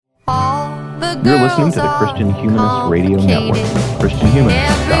You're listening to the Christian Humanist Radio Network, ChristianHumanist.com.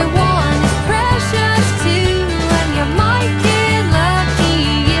 Everyone is precious too, and you might get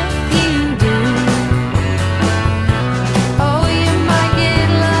lucky if you do. Oh, you might get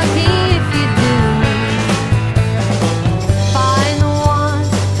lucky if you do. Find the one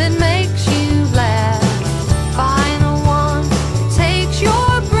that makes you laugh. Find the one that takes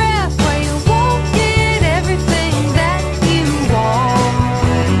your breath, where you won't get everything that you want.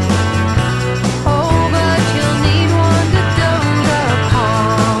 Oh, but you'll need one to dote upon.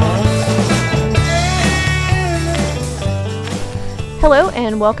 Hello,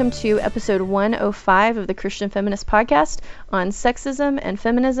 and welcome to episode 105 of the Christian Feminist podcast on sexism and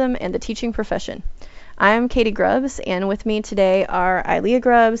feminism and the teaching profession. I'm Katie Grubbs, and with me today are Ilia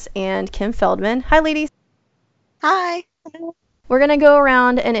Grubbs and Kim Feldman. Hi, ladies. Hi. We're going to go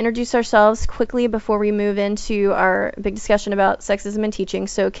around and introduce ourselves quickly before we move into our big discussion about sexism and teaching.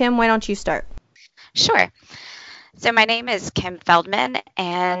 So, Kim, why don't you start? Sure. So my name is Kim Feldman,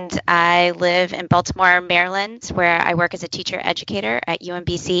 and I live in Baltimore, Maryland, where I work as a teacher educator at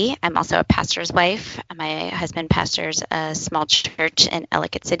UMBC. I'm also a pastor's wife. My husband pastors a small church in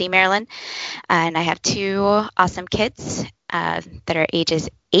Ellicott City, Maryland. And I have two awesome kids that are ages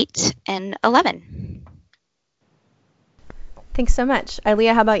 8 and 11. Thanks so much.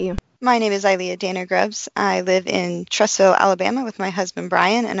 Ilia, how about you? My name is Ilia Grubbs. I live in Trussville, Alabama with my husband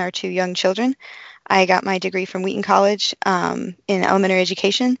Brian and our two young children. I got my degree from Wheaton College in elementary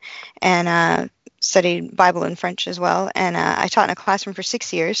education and studied Bible and French as well. And I taught in a classroom for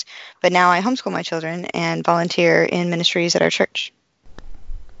 6 years, but now I homeschool my children and volunteer in ministries at our church.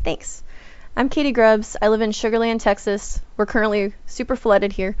 Thanks. I'm Katie Grubbs. I live in Sugar Land, Texas. We're currently super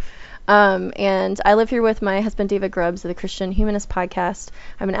flooded here. And I live here with my husband, David Grubbs, of the Christian Humanist podcast.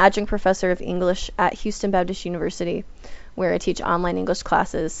 I'm an adjunct professor of English at Houston Baptist University, where I teach online English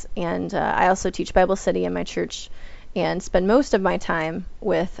classes. And I also teach Bible study in my church and spend most of my time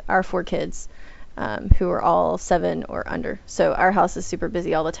with our 4 kids, who are all 7 or under. So our house is super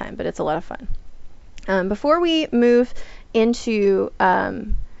busy all the time, but it's a lot of fun. Before we move into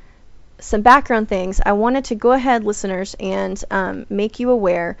some background things, I wanted to go ahead, listeners, and make you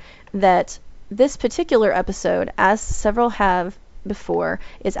aware that this particular episode, as several have before,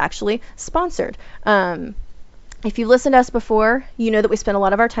 is actually sponsored. If you've listened to us before, you know that we spend a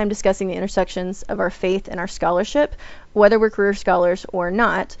lot of our time discussing the intersections of our faith and our scholarship, whether we're career scholars or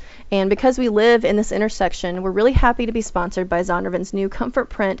not. And because we live in this intersection, we're really happy to be sponsored by Zondervan's new Comfort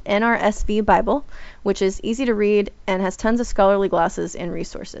Print NRSV Bible, which is easy to read and has tons of scholarly glosses and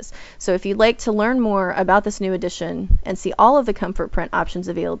resources. So if you'd like to learn more about this new edition and see all of the Comfort Print options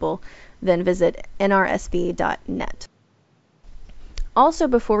available, then visit nrsv.net. Also,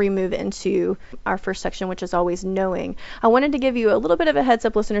 before we move into our first section, which is always knowing, I wanted to give you a little bit of a heads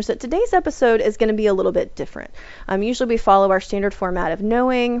up, listeners, that today's episode is going to be a little bit different. Usually we follow our standard format of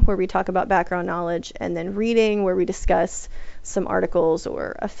knowing, where we talk about background knowledge, and then reading, where we discuss some articles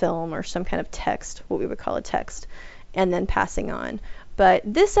or a film or some kind of text, what we would call a text, and then passing on. But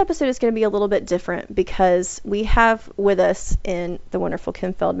this episode is going to be a little bit different because we have with us in the wonderful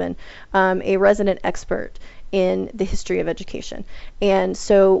Kim Feldman, a resident expert in the history of education. And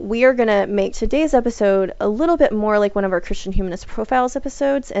so we are going to make today's episode a little bit more like one of our Christian Humanist Profiles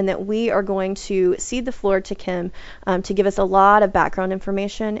episodes, and that we are going to cede the floor to Kim to give us a lot of background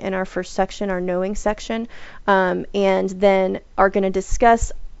information in our first section, our knowing section, and then are going to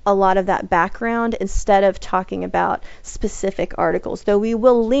discuss a lot of that background instead of talking about specific articles, though we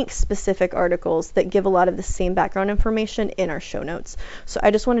will link specific articles that give a lot of the same background information in our show notes. So I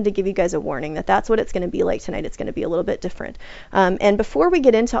just wanted to give you guys a warning that that's what it's going to be like tonight. It's going to be a little bit different. And before we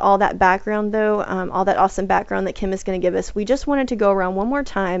get into all that background, though, all that awesome background that Kim is going to give us, we just wanted to go around one more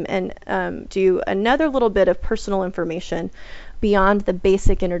time and do another little bit of personal information beyond the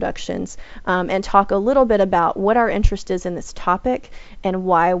basic introductions, and talk a little bit about what our interest is in this topic and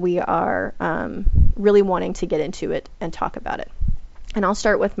why we are really wanting to get into it and talk about it. And I'll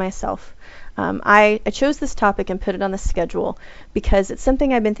start with myself. I chose this topic and put it on the schedule because it's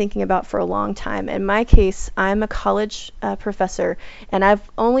something I've been thinking about for a long time. In my case, I'm a college professor, and I've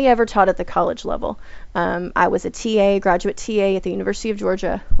only ever taught at the college level. I was a TA, graduate TA at the University of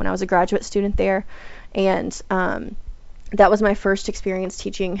Georgia when I was a graduate student there, and that was my first experience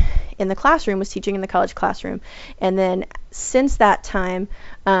teaching in the classroom, was teaching in the college classroom. And then since that time,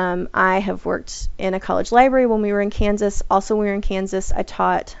 I have worked in a college library when we were in Kansas. Also, when we were in Kansas, I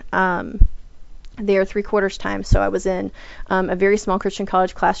taught there 3/4 time. So I was in a very small Christian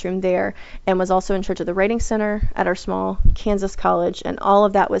college classroom there, and was also in charge of the writing center at our small Kansas college. And all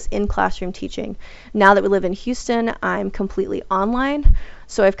of that was in classroom teaching. Now that we live in Houston, I'm completely online.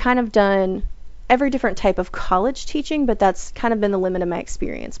 So I've kind of done every different type of college teaching, but that's kind of been the limit of my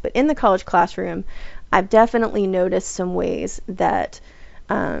experience. But in the college classroom, I've definitely noticed some ways that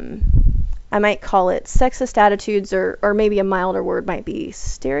I might call it sexist attitudes, or maybe a milder word might be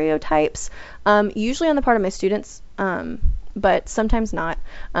stereotypes, usually on the part of my students, but sometimes not.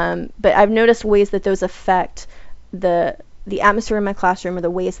 But I've noticed ways that those affect the atmosphere in my classroom, or the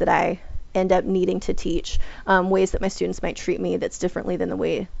ways that I end up needing to teach, ways that my students might treat me that's differently than the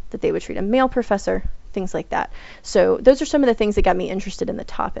way that they would treat a male professor, things like that. So those are some of the things that got me interested in the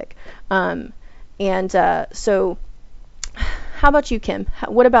topic. So how about you, Kim?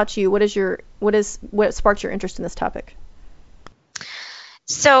 What about you? What sparked your interest in this topic?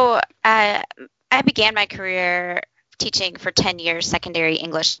 So I began my career teaching for 10 years secondary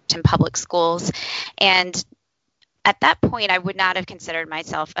English in public schools, and at that point, I would not have considered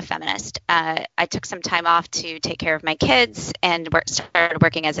myself a feminist. I took some time off to take care of my kids and started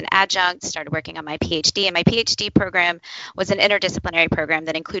working as an adjunct, started working on my PhD. And my PhD program was an interdisciplinary program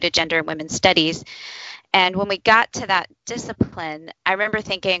that included gender and women's studies. And when we got to that discipline, I remember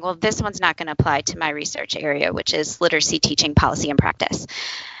thinking, well, this one's not going to apply to my research area, which is literacy, teaching, policy, and practice.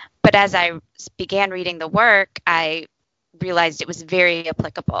 But as I began reading the work, I realized it was very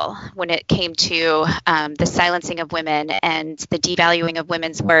applicable when it came to the silencing of women and the devaluing of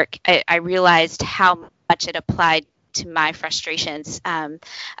women's work. I realized how much it applied to my frustrations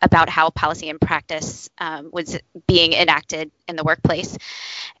about how policy and practice was being enacted in the workplace.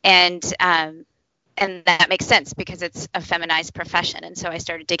 And that makes sense because it's a feminized profession. And so I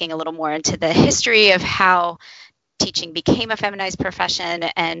started digging a little more into the history of how teaching became a feminized profession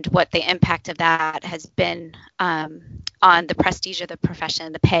and what the impact of that has been on the prestige of the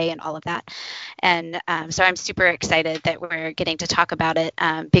profession, the pay, and all of that. And so I'm super excited that we're getting to talk about it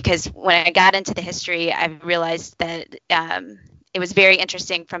because when I got into the history, I realized that it was very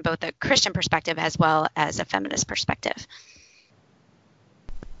interesting from both a Christian perspective as well as a feminist perspective.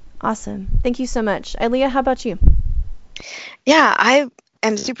 Awesome. Thank you so much. Ilia, how about you? Yeah, I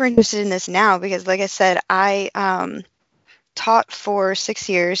am super interested in this now because, like I said, I taught for 6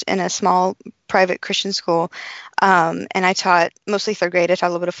 years in a small private Christian school, and I taught mostly third grade. I taught a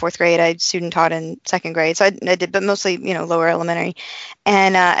little bit of fourth grade. I student taught in second grade, so I did, but mostly, lower elementary.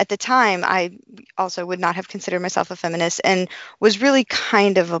 And at the time, I also would not have considered myself a feminist and was really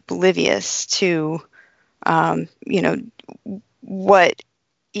kind of oblivious to, what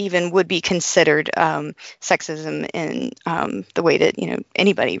even would be considered sexism in the way that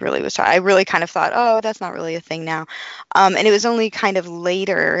anybody really was taught. I really kind of thought, oh, that's not really a thing now, and it was only kind of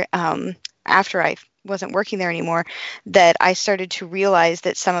later, after I wasn't working there anymore, that I started to realize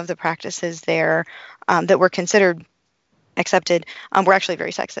that some of the practices there that were considered accepted were actually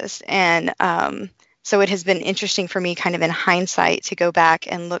very sexist. And so it has been interesting for me, kind of in hindsight, to go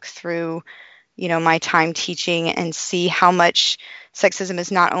back and look through my time teaching and see how much sexism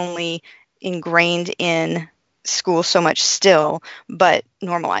is not only ingrained in school so much still, but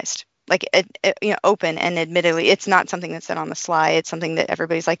normalized, like open, and admittedly, it's not something that's said on the sly. It's something that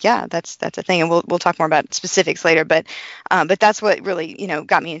everybody's like, yeah, that's a thing, and we'll talk more about specifics later. But that's what really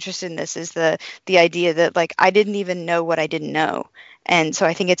got me interested in this, is the idea that, like, I didn't even know what I didn't know. And so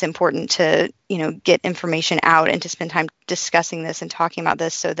I think it's important to, get information out and to spend time discussing this and talking about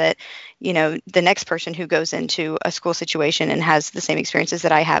this so that, the next person who goes into a school situation and has the same experiences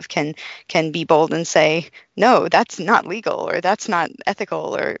that I have can be bold and say, no, that's not legal, or that's not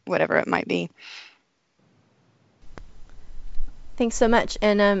ethical, or whatever it might be. Thanks so much.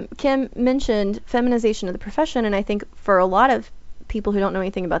 And Kim mentioned feminization of the profession, and I think for a lot of people who don't know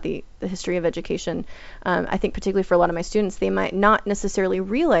anything about the history of education, I think particularly for a lot of my students, they might not necessarily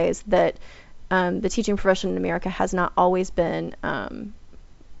realize that the teaching profession in America has not always been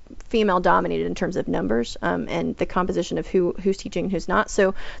female dominated in terms of numbers and the composition of who's teaching and who's not.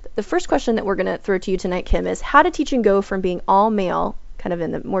 So the first question that we're going to throw to you tonight, Kim, is how did teaching go from being all male, kind of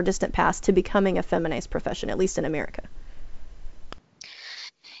in the more distant past, to becoming a feminized profession, at least in America?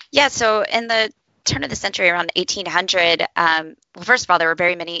 Yeah, so in the turn of the century, around 1800, well, first of all, there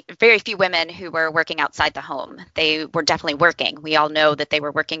were very few women who were working outside the home. They were definitely working. We all know that they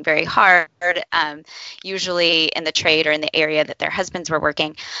were working very hard, usually in the trade or in the area that their husbands were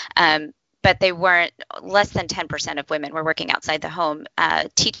working. But they weren't, less than 10% of women were working outside the home.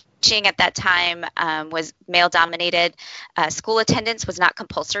 Teaching at that time was male dominated. School attendance was not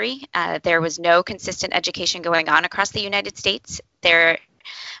compulsory. There was no consistent education going on across the United States.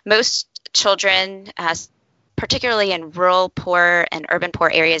 Most children, particularly in rural poor and urban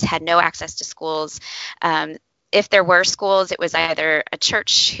poor areas, had no access to schools. if there were schools, it was either a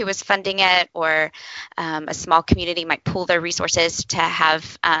church who was funding it, or a small community might pool their resources to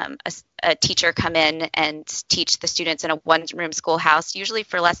have a teacher come in and teach the students in a one-room schoolhouse, usually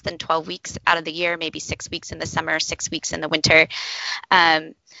for less than 12 weeks out of the year, maybe 6 weeks in the summer, 6 weeks in the winter.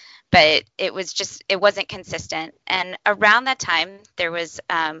 But it wasn't consistent. And around that time, there was,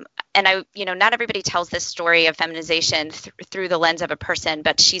 not everybody tells this story of feminization through the lens of a person,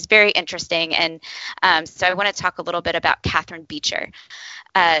 but she's very interesting. And so I want to talk a little bit about Catherine Beecher.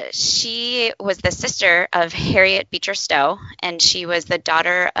 She was the sister of Harriet Beecher Stowe, and she was the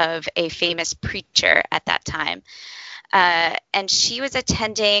daughter of a famous preacher at that time. And she was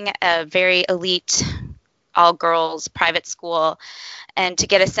attending a very elite all-girls private school, and to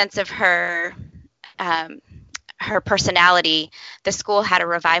get a sense of her personality, the school had a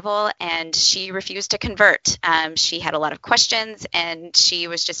revival, and she refused to convert. She had a lot of questions, and she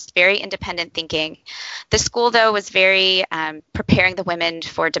was just very independent thinking. The school, though, was very preparing the women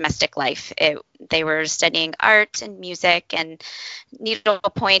for domestic life. They were studying art and music and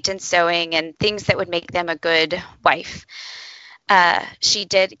needlepoint and sewing and things that would make them a good wife. She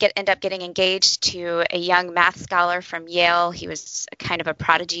did end up getting engaged to a young math scholar from Yale. He was kind of a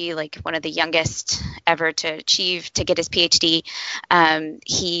prodigy, like one of the youngest ever to get his PhD.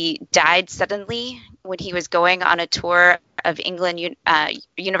 He died suddenly when he was going on a tour of England,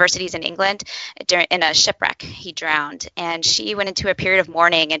 universities in England, in a shipwreck. He drowned, and she went into a period of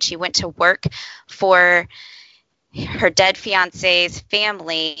mourning, and she went to work for her dead fiance's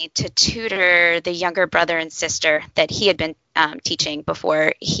family to tutor the younger brother and sister that he had been teaching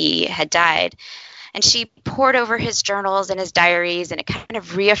before he had died. And she pored over his journals and his diaries, and it kind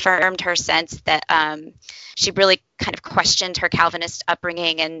of reaffirmed her sense that she really kind of questioned her Calvinist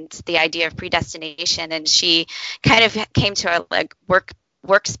upbringing and the idea of predestination. And she kind of came to a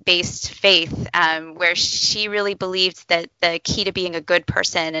works-based faith where she really believed that the key to being a good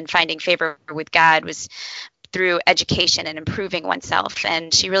person and finding favor with God was through education and improving oneself.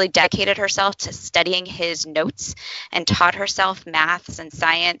 And she really dedicated herself to studying his notes and taught herself maths and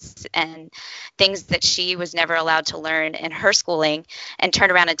science and things that she was never allowed to learn in her schooling, and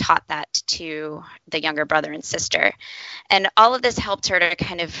turned around and taught that to the younger brother and sister. And all of this helped her to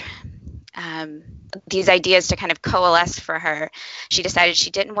kind of these ideas to kind of coalesce for her. She decided she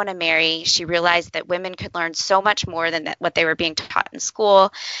didn't want to marry. She realized that women could learn so much more than what they were being taught in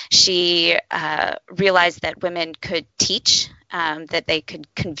school. She realized that women could teach, that they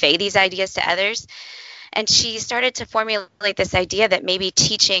could convey these ideas to others. And she started to formulate this idea that maybe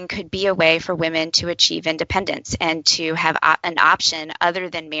teaching could be a way for women to achieve independence and to have an option other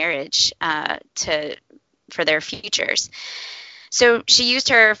than marriage for their futures. So she used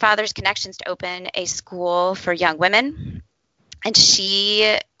her father's connections to open a school for young women. And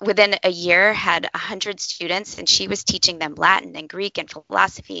she, within a year, had 100 students, and she was teaching them Latin and Greek and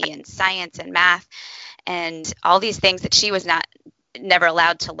philosophy and science and math and all these things that she was never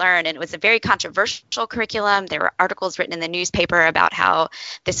allowed to learn. And it was a very controversial curriculum. There were articles written in the newspaper about how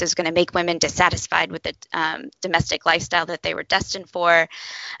this was going to make women dissatisfied with the domestic lifestyle that they were destined for.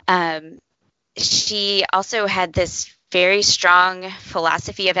 She also had this very strong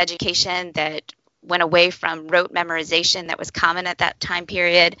philosophy of education that went away from rote memorization that was common at that time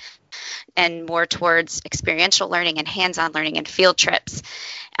period, and more towards experiential learning and hands-on learning and field trips.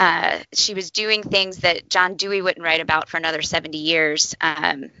 She was doing things that John Dewey wouldn't write about for another 70 years,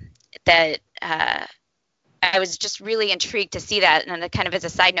 that I was just really intrigued to see that. And kind of as a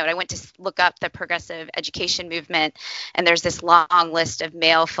side note, I went to look up the progressive education movement, and there's this long list of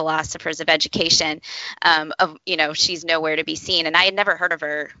male philosophers of education. She's nowhere to be seen, and I had never heard of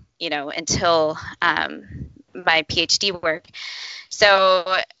her, until my PhD work.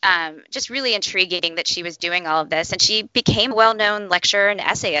 So just really intriguing that she was doing all of this, and she became a well-known lecturer and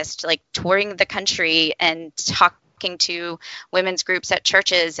essayist, like touring the country and talking to women's groups at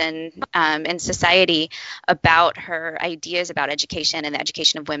churches and in society about her ideas about education and the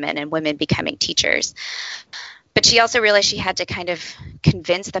education of women and women becoming teachers. But she also realized she had to kind of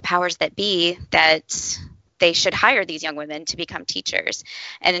convince the powers that be that they should hire these young women to become teachers.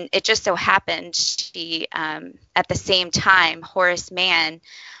 And it just so happened she, at the same time, Horace Mann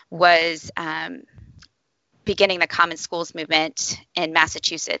was beginning the Common Schools movement in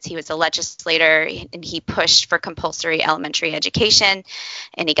Massachusetts. He was a legislator, and he pushed for compulsory elementary education,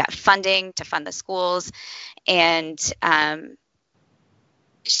 and he got funding to fund the schools. And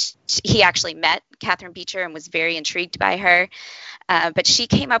he actually met Catherine Beecher and was very intrigued by her. But she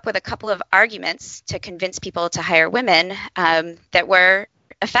came up with a couple of arguments to convince people to hire women that were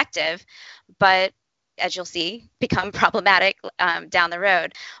effective, but as you'll see, become problematic down the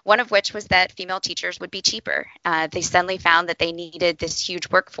road, one of which was that female teachers would be cheaper. They suddenly found that they needed this huge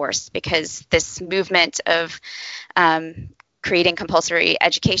workforce because this movement of creating compulsory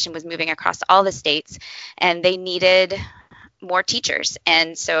education was moving across all the states, and they needed more teachers.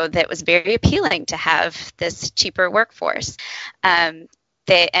 And so that was very appealing to have this cheaper workforce.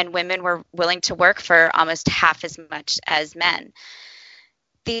 And women were willing to work for almost half as much as men.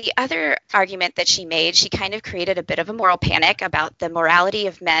 The other argument that she made, she kind of created a bit of a moral panic about the morality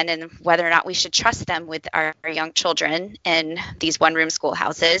of men and whether or not we should trust them with our young children in these one-room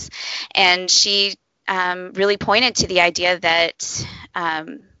schoolhouses. And she really pointed to the idea that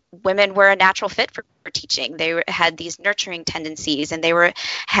women were a natural fit for teaching. They had these nurturing tendencies, and they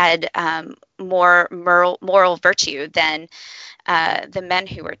had more moral virtue than the men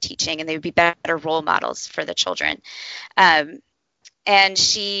who were teaching, and they would be better role models for the children. And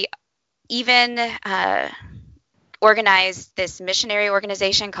she even organized this missionary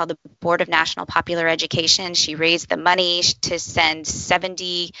organization called the Board of National Popular Education. She raised the money to send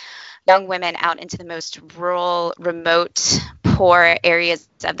 70 young women out into the most rural, remote, poor areas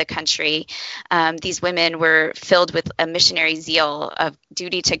of the country. These women were filled with a missionary zeal of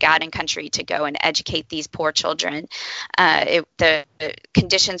duty to God and country to go and educate these poor children. The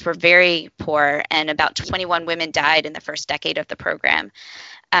conditions were very poor, and about 21 women died in the first decade of the program.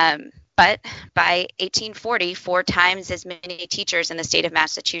 But by 1840, 4 times as many teachers in the state of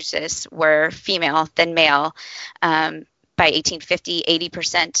Massachusetts were female than male. By 1850,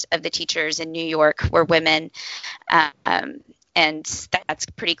 80% of the teachers in New York were women. And that's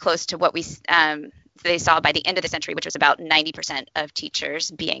pretty close to what they saw by the end of the century, which was about 90% of teachers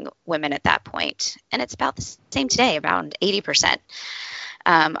being women at that point. And it's about the same today, around 80%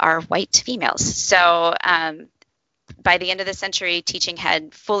 are white females. So by the end of the century, teaching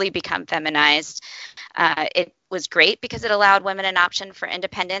had fully become feminized. It was great because it allowed women an option for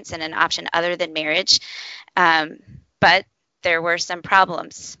independence and an option other than marriage. But there were some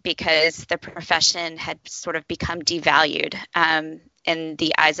problems because the profession had sort of become devalued in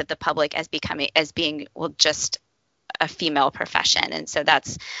the eyes of the public as being just a female profession. And so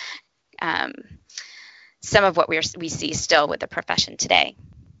that's some of what we see still with the profession today.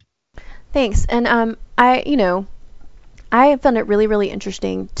 Thanks. And I found it really, really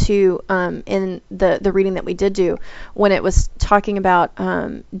interesting too in the reading that we did do when it was talking about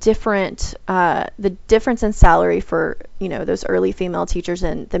the difference in salary for those early female teachers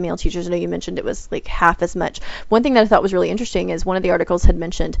and the male teachers. I know you mentioned it was like half as much. One thing that I thought was really interesting is one of the articles had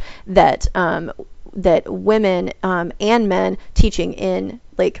mentioned that that women and men teaching in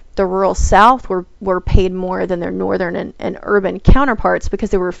like the rural South were paid more than their northern and urban counterparts because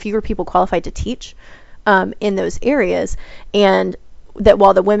there were fewer people qualified to teach in those areas, and that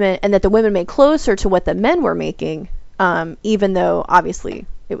the women made closer to what the men were making, even though obviously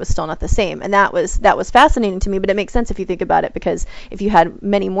it was still not the same. And that was fascinating to me, but it makes sense if you think about it, because if you had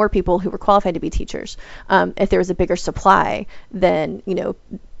many more people who were qualified to be teachers, if there was a bigger supply, then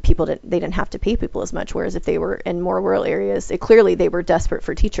people didn't have to pay people as much. Whereas if they were in more rural areas, clearly they were desperate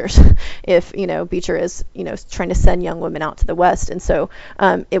for teachers. If Beecher is trying to send young women out to the West, and so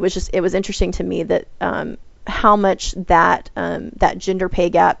it was interesting to me that how much that gender pay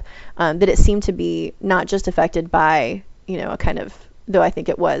gap, that it seemed to be not just affected by a kind of, though I think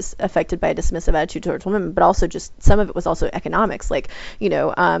it was affected by a dismissive attitude towards women, but also just some of it was also economics. Like,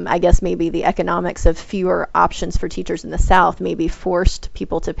 I guess maybe the economics of fewer options for teachers in the South maybe forced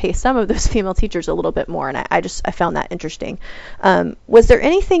people to pay some of those female teachers a little bit more. And I found that interesting. Was there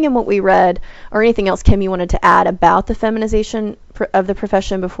anything in what we read or anything else, Kim, you wanted to add about the feminization of the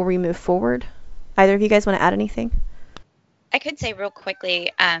profession before we move forward? Either of you guys want to add anything? I could say real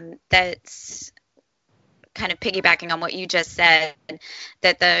quickly that's kind of piggybacking on what you just said,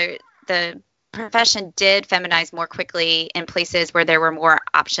 that the profession did feminize more quickly in places where there were more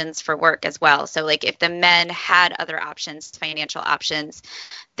options for work as well. So like if the men had other options, financial options,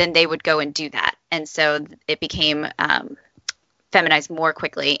 then they would go and do that. And so it became feminized more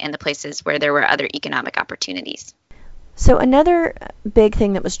quickly in the places where there were other economic opportunities. So another big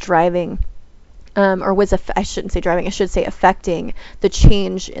thing that was driving I should say affecting the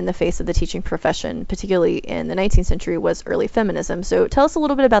change in the face of the teaching profession, particularly in the 19th century, was early feminism. So tell us a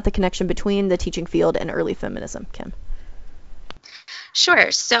little bit about the connection between the teaching field and early feminism, Kim.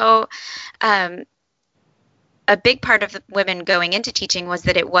 Sure. So a big part of the women going into teaching was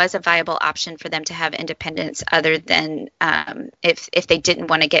that it was a viable option for them to have independence other than if they didn't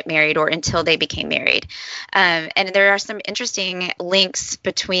want to get married or until they became married. And there are some interesting links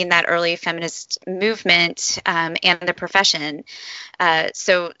between that early feminist movement and the profession.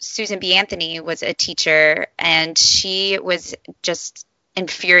 So Susan B. Anthony was a teacher, and she was just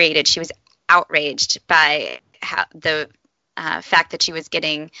infuriated. She was outraged by how the fact that she was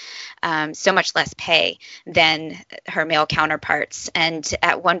getting so much less pay than her male counterparts. And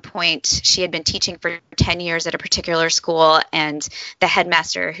at one point, she had been teaching for 10 years at a particular school, and the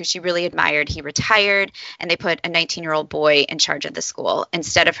headmaster, who she really admired, he retired, and they put a 19-year-old boy in charge of the school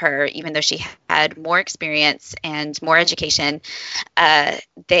instead of her, even though she had more experience and more education.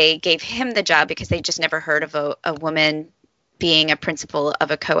 They gave him the job because they just never heard of a woman being a principal of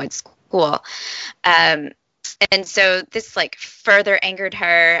a co-ed school. And so this further angered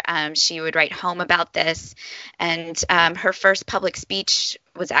her. She would write home about this. And her first public speech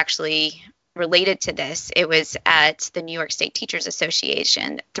was actually related to this. It was at the New York State Teachers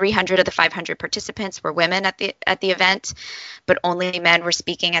Association. 300 of the 500 participants were women at the event, but only men were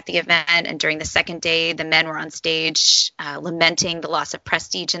speaking at the event. And during the second day, the men were on stage lamenting the loss of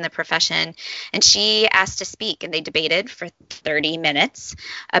prestige in the profession. And she asked to speak, and they debated for 30 minutes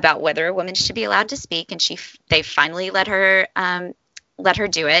about whether a woman should be allowed to speak. And they finally let her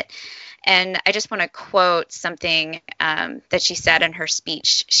do it. And I just want to quote something that she said in her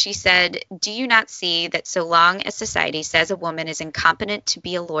speech. She said, "Do you not see that so long as society says a woman is incompetent to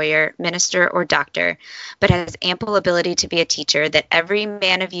be a lawyer, minister, or doctor, but has ample ability to be a teacher, that every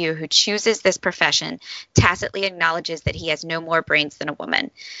man of you who chooses this profession tacitly acknowledges that he has no more brains than a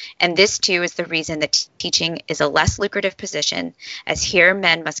woman? And this, too, is the reason that teaching is a less lucrative position, as here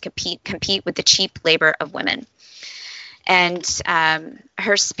men must compete with the cheap labor of women." And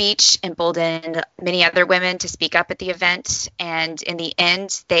her speech emboldened many other women to speak up at the event. And in the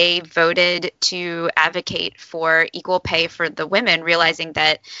end, they voted to advocate for equal pay for the women, realizing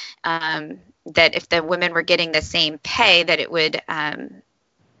that that if the women were getting the same pay, that it would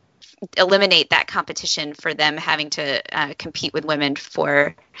eliminate that competition for them having to compete with women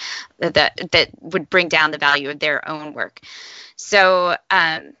for that would bring down the value of their own work. So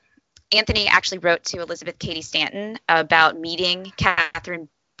Anthony actually wrote to Elizabeth Cady Stanton about meeting Catherine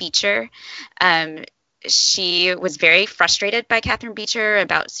Beecher. She was very frustrated by Catherine Beecher.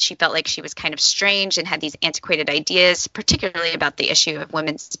 She felt like she was kind of strange and had these antiquated ideas, particularly about the issue of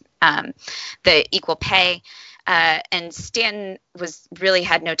women's the equal pay. And Stanton really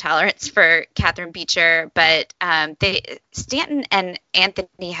had no tolerance for Catherine Beecher, but Stanton and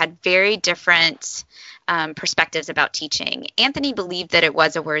Anthony had very different perspectives about teaching. Anthony believed that it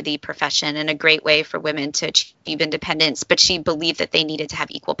was a worthy profession and a great way for women to achieve independence, but she believed that they needed to have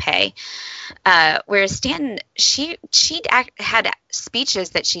equal pay. Whereas Stanton, she had speeches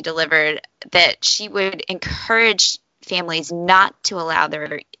that she delivered that she would encourage families not to allow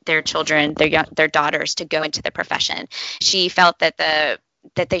their children, their daughters, to go into the profession. She felt that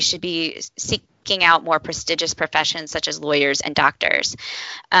they should be seeking out more prestigious professions such as lawyers and doctors.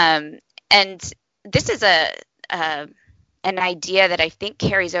 And this is an idea that I think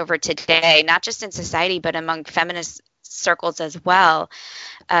carries over today, not just in society, but among feminist circles as well,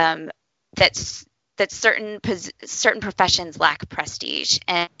 that certain professions lack prestige.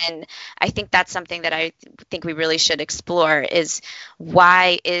 And I think that's something that I think we really should explore, is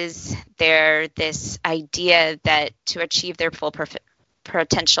why is there this idea that to achieve their full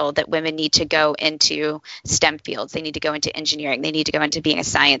potential that women need to go into STEM fields, they need to go into engineering, they need to go into being a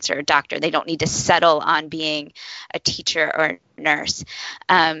science or a doctor, they don't need to settle on being a teacher or a nurse.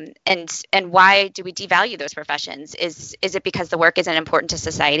 And why do we devalue those professions? Is it because the work isn't important to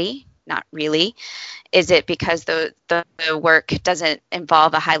society? Not really. Is it because the work doesn't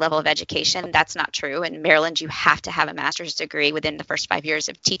involve a high level of education? That's not true. In Maryland, you have to have a master's degree within the first 5 years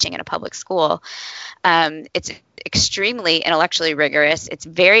of teaching in a public school. It's extremely intellectually rigorous. It's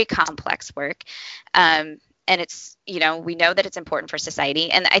very complex work. And it's, we know that it's important for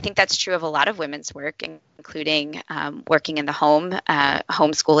society. And I think that's true of a lot of women's work, including working in the home,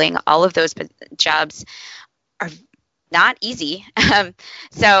 homeschooling. All of those jobs are not easy.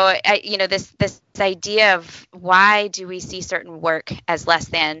 So, this idea of why do we see certain work as less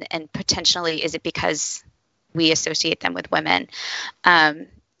than, and potentially is it because we associate them with women?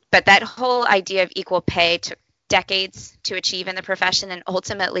 But that whole idea of equal pay took decades to achieve in the profession, and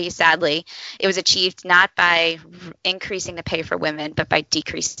ultimately, sadly, it was achieved not by increasing the pay for women, but by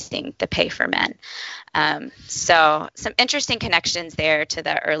decreasing the pay for men. So some interesting connections there to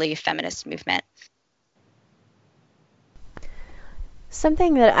the early feminist movement.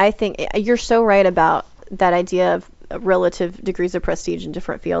 Something that I think you're so right about that idea of relative degrees of prestige in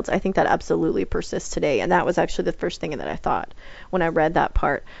different fields, I think that absolutely persists today. And that was actually the first thing that I thought when I read that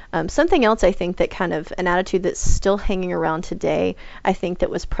part. Something else I think that kind of an attitude that's still hanging around today, I think that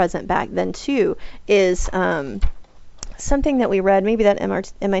was present back then too, is something that we read, maybe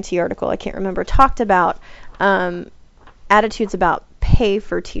that MIT article, I can't remember, talked about attitudes about pay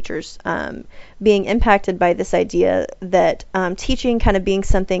for teachers being impacted by this idea that teaching kind of being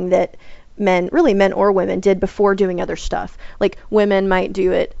something that men or women did before doing other stuff. Like women might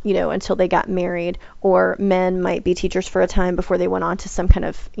do it, until they got married, or men might be teachers for a time before they went on to some kind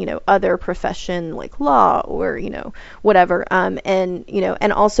of, other profession like law or, whatever. And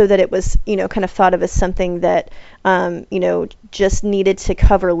also that it was, kind of thought of as something that, just needed to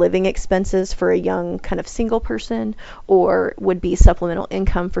cover living expenses for a young kind of single person, or would be supplemental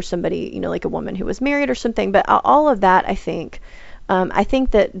income for somebody, like a woman who was married or something. But all of that, I think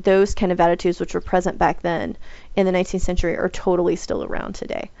that those kind of attitudes which were present back then in the 19th century are totally still around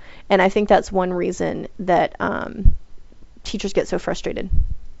today. And I think that's one reason that teachers get so frustrated.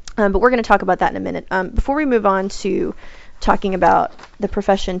 But we're going to talk about that in a minute. Before we move on to talking about the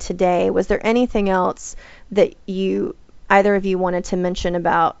profession today, was there anything else that either of you wanted to mention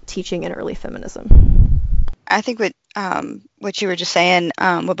about teaching in early feminism? I think what you were just saying,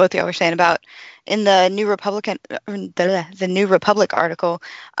 what both of y'all were saying about in the New Republic article,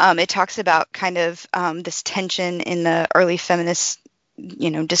 it talks about kind of this tension in the early feminist,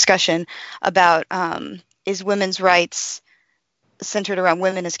 discussion about is women's rights centered around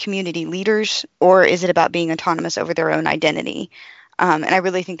women as community leaders, or is it about being autonomous over their own identity? And I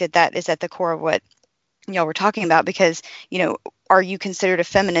really think that is at the core of what y'all were talking about, because, are you considered a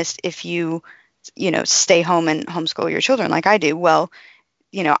feminist if you stay home and homeschool your children like I do? Well,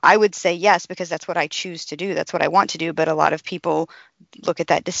 I would say yes, because that's what I choose to do. That's what I want to do. But a lot of people look at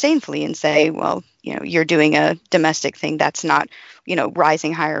that disdainfully and say, well, you're doing a domestic thing. That's not,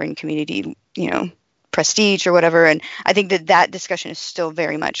 rising higher in community, prestige or whatever. And I think that discussion is still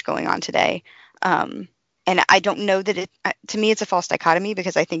very much going on today. And I don't know that to me, it's a false dichotomy,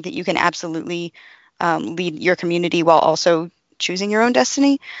 because I think that you can absolutely lead your community while also choosing your own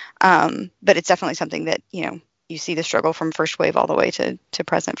destiny. But it's definitely something that, you see the struggle from first wave all the way to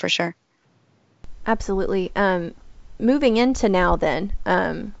present, for sure. Absolutely. Moving into now then,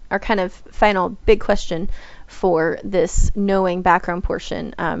 our kind of final big question for this knowing background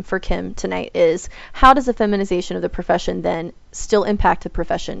portion for Kim tonight is, how does the feminization of the profession then still impact the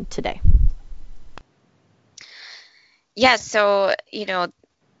profession today? Yeah, so,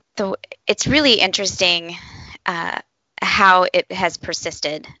 it's really interesting how it has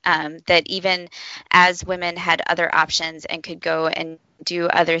persisted, that even as women had other options and could go and do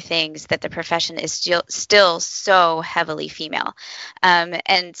other things, that the profession is still so heavily female.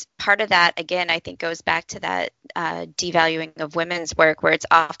 And part of that, again, I think goes back to that devaluing of women's work, where it's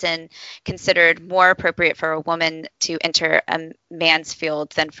often considered more appropriate for a woman to enter a man's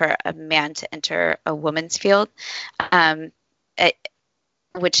field than for a man to enter a woman's field,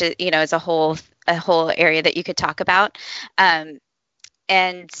 which is, is a whole area that you could talk about.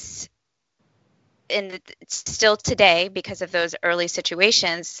 And still today, because of those early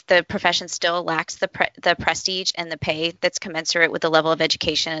situations, the profession still lacks the prestige and the pay that's commensurate with the level of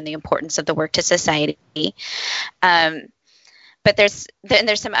education and the importance of the work to society. But there's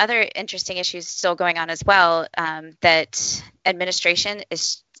some other interesting issues still going on as well, that administration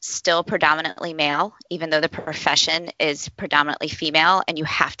is still predominantly male, even though the profession is predominantly female, and you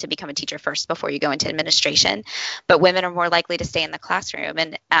have to become a teacher first before you go into administration. But women are more likely to stay in the classroom.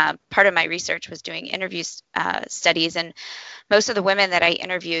 And part of my research was doing interview studies, and most of the women that I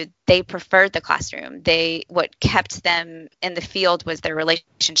interviewed, they preferred the classroom. What kept them in the field was their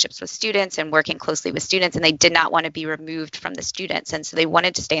relationships with students and working closely with students, and they did not want to be removed from the students, and so they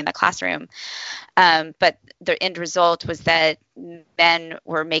wanted to stay in the classroom. But the end result was that men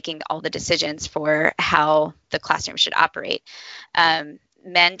were making all the decisions for how the classroom should operate.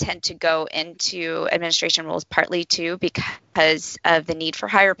 Men tend to go into administration roles partly too because of the need for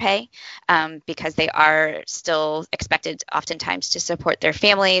higher pay, because they are still expected oftentimes to support their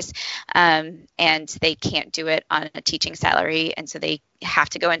families, and they can't do it on a teaching salary, and so they have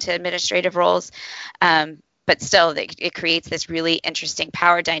to go into administrative roles. But still, it creates this really interesting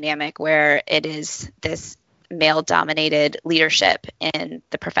power dynamic where it is this male-dominated leadership in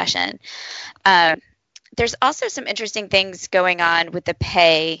the profession. There's also some interesting things going on with the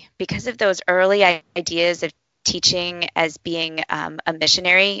pay because of those early ideas of teaching as being a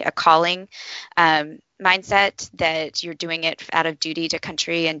missionary, a calling mindset, that you're doing it out of duty to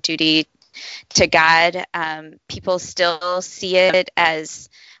country and duty to God. People still see it as,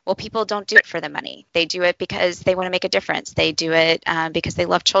 Well, people don't do it for the money. They do it because they want to make a difference. They do it because they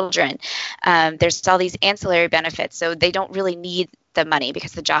love children. There's all these ancillary benefits, so they don't really need the money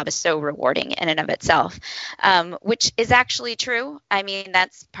because the job is so rewarding in and of itself, which is actually true. I mean,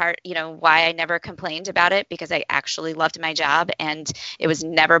 that's part, why I never complained about it, because I actually loved my job and it was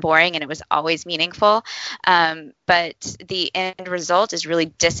never boring and it was always meaningful. But the end result is really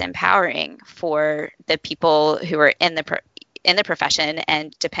disempowering for the people who are in the profession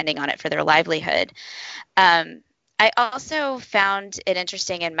and depending on it for their livelihood. I also found it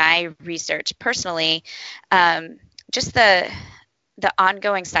interesting in my research personally, just the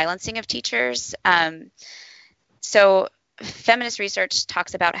ongoing silencing of teachers. So feminist research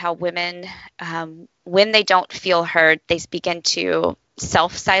talks about how women, when they don't feel heard, they begin to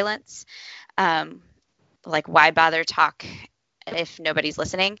self-silence. Like, why bother talk if nobody's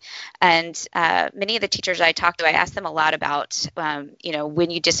listening? And many of the teachers I talk to, I ask them a lot about, when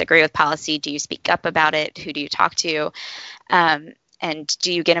you disagree with policy, do you speak up about it? Who do you talk to? And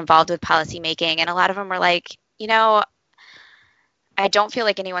do you get involved with policy making? And a lot of them were like, I don't feel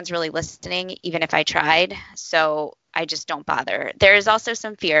like anyone's really listening, even if I tried, so I just don't bother. There is also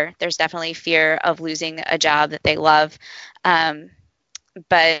some fear. There's definitely fear of losing a job that they love,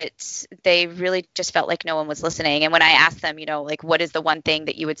 but they really just felt like no one was listening. And when I asked them, what is the one thing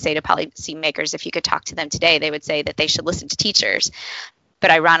that you would say to policymakers if you could talk to them today, they would say that they should listen to teachers.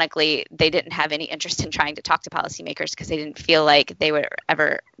 But ironically, they didn't have any interest in trying to talk to policymakers because they didn't feel like they were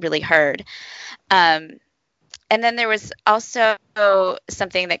ever really heard. And then there was also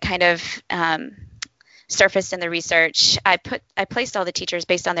something that kind of surfaced in the research. I placed all the teachers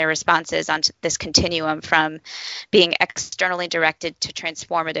based on their responses onto this continuum from being externally directed to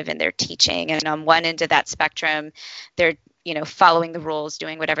transformative in their teaching. And on one end of that spectrum, they're following the rules,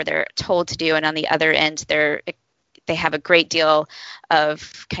 doing whatever they're told to do, and on the other end, they have a great deal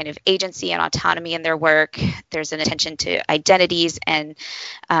of kind of agency and autonomy in their work. There's an attention to identities and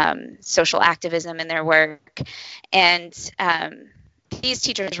social activism in their work. And these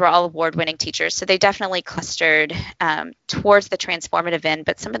teachers were all award-winning teachers, so they definitely clustered towards the transformative end.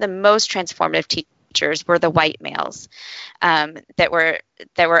 But some of the most transformative teachers were the white males that were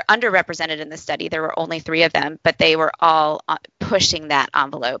underrepresented in the study. There were only 3 of them, but they were all pushing that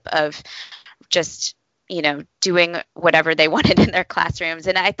envelope of just doing whatever they wanted in their classrooms.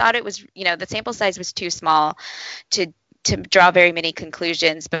 And I thought it was, the sample size was too small to draw very many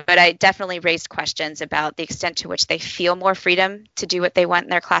conclusions, but I definitely raised questions about the extent to which they feel more freedom to do what they want in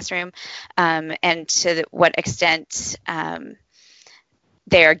their classroom, and to what extent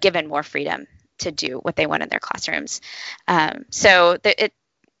they are given more freedom to do what they want in their classrooms. So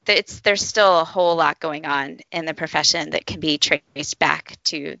there's still a whole lot going on in the profession that can be traced back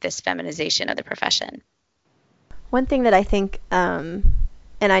to this feminization of the profession. One thing that I think, and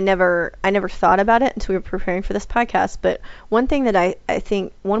I never thought about it until we were preparing for this podcast, but one thing that I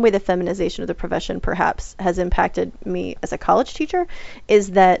think, one way the feminization of the profession perhaps has impacted me as a college teacher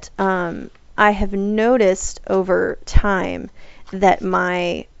is that I have noticed over time that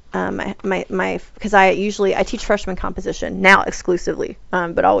because I teach freshman composition now exclusively,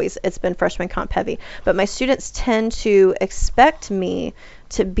 but always it's been freshman comp heavy. But my students tend to expect me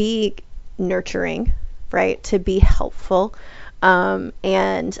to be nurturing, right? To be helpful.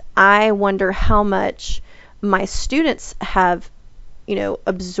 And I wonder how much my students have,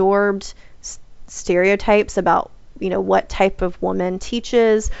 absorbed stereotypes about, what type of woman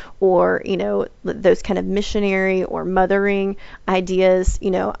teaches, or, those kind of missionary or mothering ideas,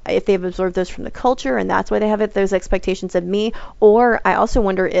 if they've absorbed those from the culture and that's why they have those expectations of me. Or I also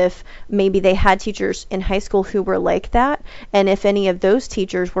wonder if maybe they had teachers in high school who were like that, and if any of those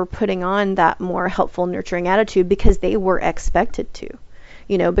teachers were putting on that more helpful, nurturing attitude because they were expected to.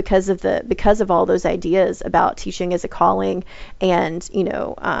 Because of all those ideas about teaching as a calling and,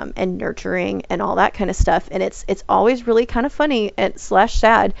 and nurturing and all that kind of stuff. And it's always really kind of funny and /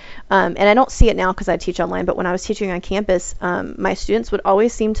 sad. And I don't see it now because I teach online, but when I was teaching on campus, my students would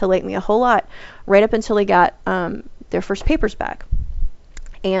always seem to like me a whole lot right up until they got their first papers back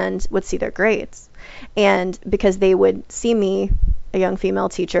and would see their grades. And because they would see me, a young female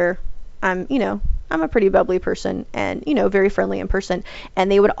teacher, I'm a pretty bubbly person and, very friendly in person.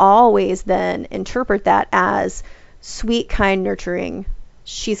 And they would always then interpret that as sweet, kind, nurturing.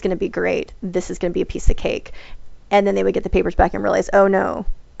 She's going to be great. This is going to be a piece of cake. And then they would get the papers back and realize, oh no,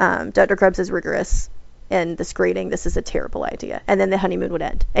 Dr. Grubbs is rigorous. and this grading, this is a terrible idea. And then the honeymoon would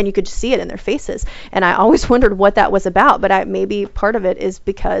end, and you could see it in their faces. And I always wondered what that was about, but maybe part of it is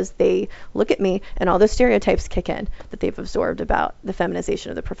because they look at me and all those stereotypes kick in that they've absorbed about the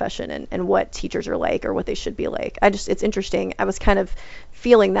feminization of the profession and what teachers are like or what they should be like. It's interesting. I was kind of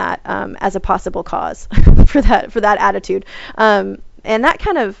feeling that as a possible cause for that attitude. And that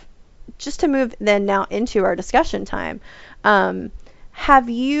kind of, just to move then now into our discussion time, have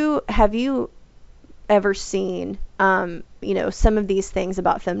you ever seen some of these things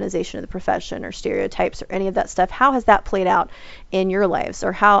about feminization of the profession or stereotypes or any of that stuff? How has that played out in your lives,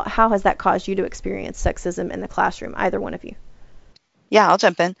 or how has that caused you to experience sexism in the classroom, either one of you? Yeah, I'll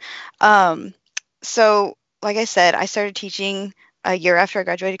jump in. So like I said, I started teaching a year after I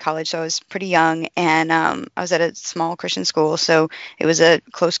graduated college, so I was pretty young, and I was at a small Christian school, so it was a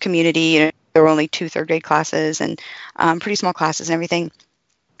close community. There were only 2 third-grade classes and pretty small classes and everything.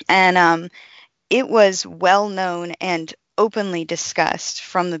 And it was well known and openly discussed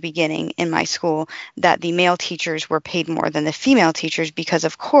from the beginning in my school that the male teachers were paid more than the female teachers because,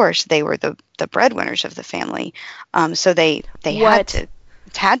 of course, they were the breadwinners of the family. So they had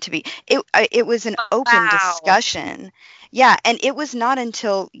to be. It was an open discussion. Yeah, and it was not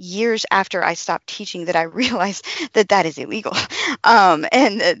until years after I stopped teaching that I realized that that is illegal,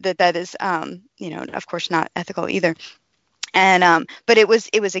 and that is, of course, not ethical either. And but it was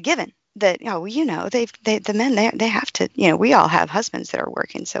a given that the men they have to, we all have husbands that are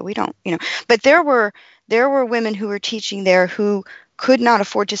working, so we don't, But there were women who were teaching there who could not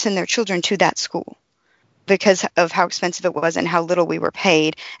afford to send their children to that school because of how expensive it was and how little we were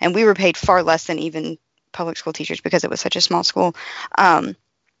paid, and we were paid far less than even public school teachers because it was such a small school.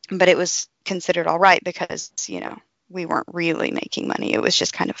 But it was considered all right because, we weren't really making money. It was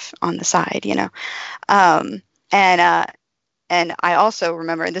just kind of on the side, And I also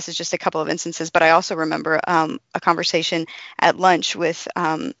remember, and this is just a couple of instances, but I also remember a conversation at lunch with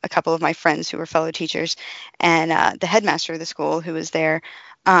a couple of my friends who were fellow teachers, and the headmaster of the school who was there,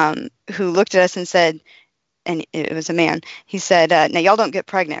 who looked at us and said, and it was a man, he said, now y'all don't get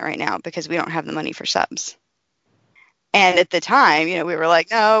pregnant right now because we don't have the money for subs. And at the time, we were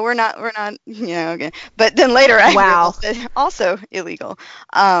like, no, we're not, okay. But then later I realized that also illegal.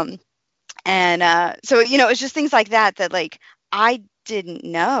 So, it was just things like that like, I didn't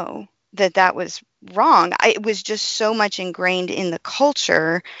know that was wrong. It was just so much ingrained in the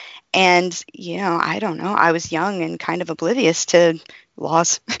culture. And, I don't know, I was young and kind of oblivious to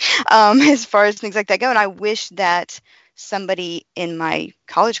laws as far as things like that go. And I wish that somebody in my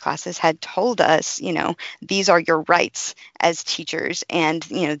college classes had told us, these are your rights as teachers, and,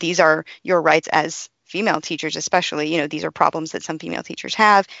 these are your rights as female teachers, especially, these are problems that some female teachers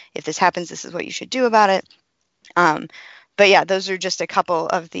have. If this happens, this is what you should do about it. But yeah, those are just a couple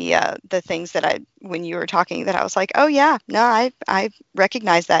of the things that when you were talking, that I was like, oh yeah, no, I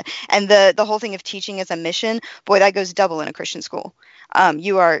recognize that. And the whole thing of teaching as a mission, boy, that goes double in a Christian school.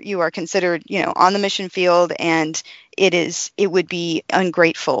 You are considered, on the mission field, and it would be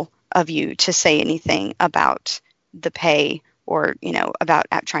ungrateful of you to say anything about the pay or, about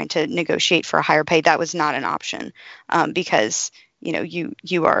trying to negotiate for a higher pay. That was not an option, because,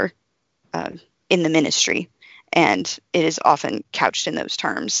 you are in the ministry. And it is often couched in those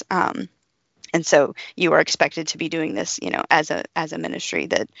terms. And so you are expected to be doing this, as a ministry,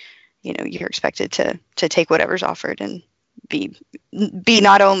 that, you're expected to take whatever's offered and be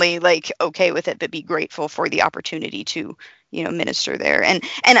not only like okay with it, but be grateful for the opportunity to, minister there. And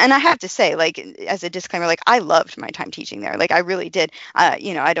I have to say, like, as a disclaimer, like, I loved my time teaching there. Like, I really did.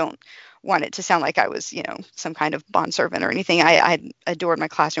 I don't want it to sound like I was, some kind of bondservant or anything. I adored my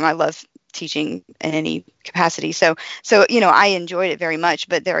classroom. I love teaching in any capacity. So, I enjoyed it very much,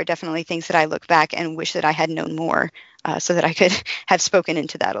 but there are definitely things that I look back and wish that I had known more, so that I could have spoken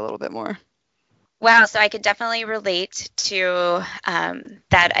into that a little bit more. Wow. So I could definitely relate to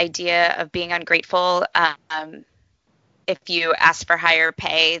that idea of being ungrateful. If you ask for higher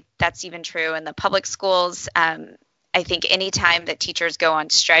pay, that's even true in the public schools. I think any time that teachers go on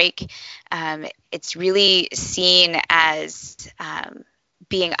strike, it's really seen as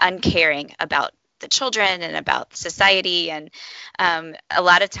being uncaring about the children and about society. And a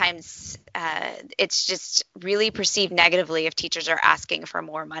lot of times it's just really perceived negatively if teachers are asking for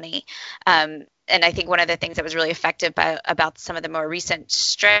more money. And I think one of the things that was really effective about some of the more recent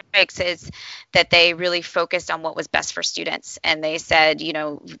strikes is that they really focused on what was best for students. And they said,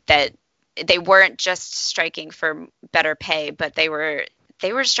 that they weren't just striking for better pay, but they were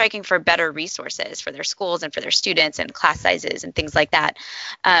striking for better resources for their schools and for their students and class sizes and things like that.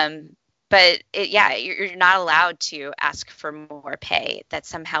 But you're not allowed to ask for more pay. That's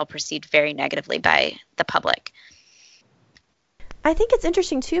somehow perceived very negatively by the public. I think it's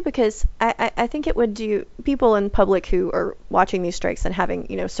interesting too, because I think it would do people in public who are watching these strikes and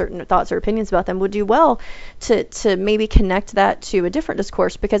having, certain thoughts or opinions about them would do well to maybe connect that to a different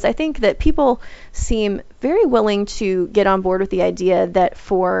discourse, because I think that people seem very willing to get on board with the idea that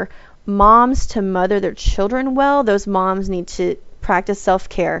for moms to mother their children well, those moms need to practice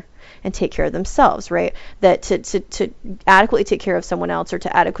self-care and take care of themselves, right? That to adequately take care of someone else, or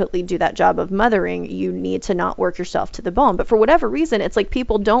to adequately do that job of mothering, you need to not work yourself to the bone. But for whatever reason, it's like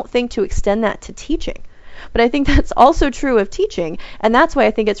people don't think to extend that to teaching. But I think that's also true of teaching, and that's why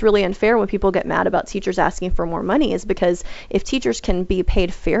I think it's really unfair when people get mad about teachers asking for more money, is because if teachers can be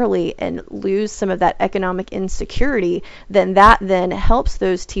paid fairly and lose some of that economic insecurity, then that then helps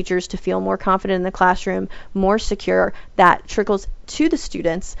those teachers to feel more confident in the classroom, more secure. That trickles to the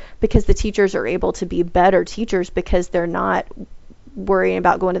students, because the teachers are able to be better teachers because they're not worrying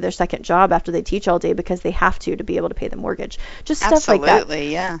about going to their second job after they teach all day because they have to be able to pay the mortgage. Just stuff like that.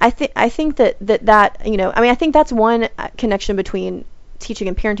 Absolutely, yeah. I think that I think that's one connection between teaching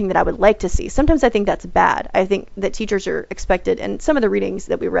and parenting that I would like to see. Sometimes I think that's bad. I think that teachers are expected, and some of the readings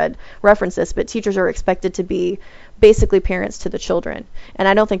that we read reference this, but teachers are expected to be basically parents to the children, and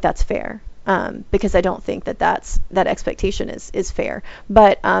I don't think that's fair. Because I don't think that expectation is fair.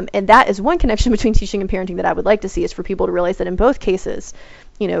 But and that is one connection between teaching and parenting that I would like to see, is for people to realize that in both cases,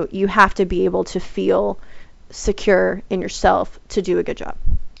 you have to be able to feel secure in yourself to do a good job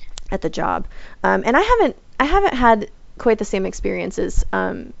at the job. And I haven't had quite the same experiences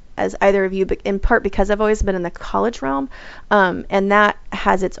as either of you, but in part because I've always been in the college realm, and that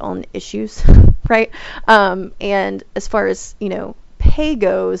has its own issues, right? And as far as pay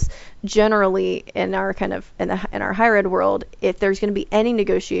goes, generally in our in our higher ed world, if there's going to be any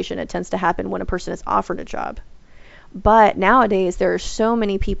negotiation, it tends to happen when a person is offered a job. But nowadays there are so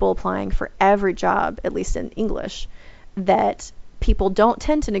many people applying for every job, at least in English, that people don't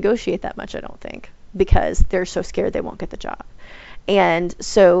tend to negotiate that much, I don't think, because they're so scared they won't get the job. And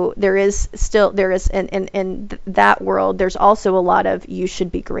so there is in that world, there's also a lot of, you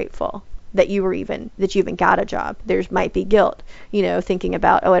should be grateful that you even got a job. There might be guilt, thinking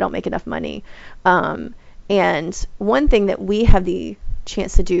about, I don't make enough money. And one thing that we have the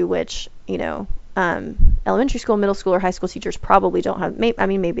chance to do, which, elementary school, middle school, or high school teachers probably don't have,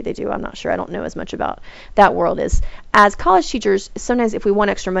 maybe they do, I'm not sure, I don't know as much about that world, is as college teachers, sometimes if we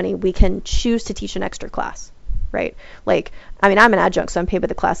want extra money, we can choose to teach an extra class, right? I'm an adjunct, so I'm paid by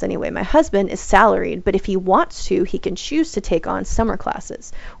the class anyway. My husband is salaried, but if he wants to, he can choose to take on summer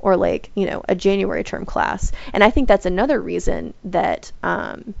classes, or a January term class. And I think that's another reason that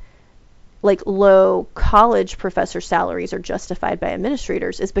low college professor salaries are justified by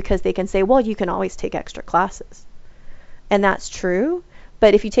administrators, is because they can say, well, you can always take extra classes. And that's true.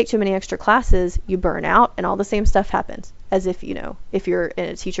 But if you take too many extra classes, you burn out, and all the same stuff happens as if you're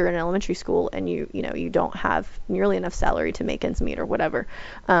a teacher in elementary school and you don't have nearly enough salary to make ends meet or whatever.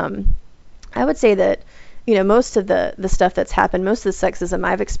 I would say that most of the stuff that's happened, most of the sexism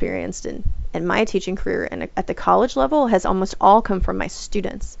I've experienced in my teaching career and at the college level has almost all come from my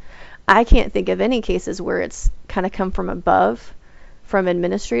students. I can't think of any cases where it's kind of come from above, from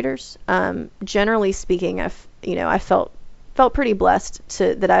administrators. Generally speaking, I felt pretty blessed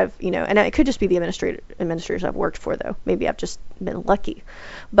that I've, and it could just be the administrators I've worked for, though. Maybe I've just been lucky.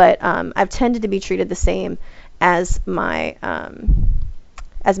 But I've tended to be treated the same as my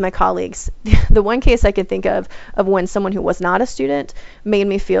colleagues. The one case I can think of when someone who was not a student made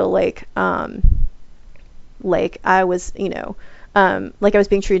me feel like I was, like I was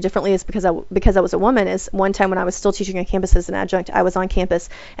being treated differently, is because I was a woman. Is one time when I was still teaching on campus as an adjunct, I was on campus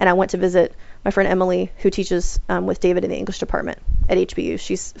and I went to visit my friend Emily, who teaches with David in the English department at HBU.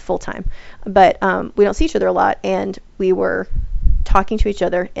 She's full-time, but we don't see each other a lot, and we were talking to each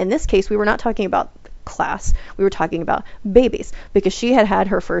other. In this case, we were not talking about class. We were talking about babies, because she had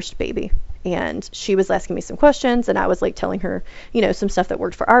her first baby, and she was asking me some questions, and I was telling her, some stuff that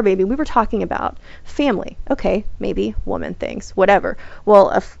worked for our baby. We were talking about family. Okay, maybe woman things, whatever.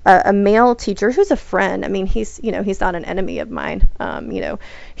 Well, a male teacher who's a friend, he's not an enemy of mine. I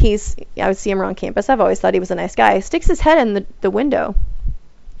would see him around campus. I've always thought he was a nice guy. Sticks his head in the window,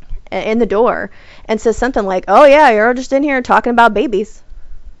 in the door, and says something like, "Oh yeah, you're just in here talking about babies."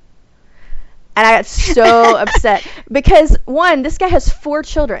 And I got so upset, because one, this guy has 4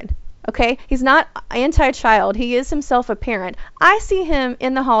 children. Okay, he's not anti-child. He is himself a parent. I see him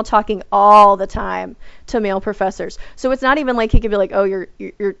in the hall talking all the time to male professors. So it's not even like he could be like, "Oh,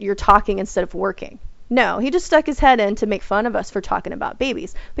 you're talking instead of working." No, he just stuck his head in to make fun of us for talking about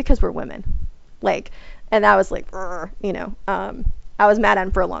babies because we're women. Like, and I was like, I was mad at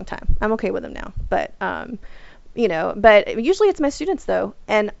him for a long time. I'm okay with him now. But, but usually it's my students though.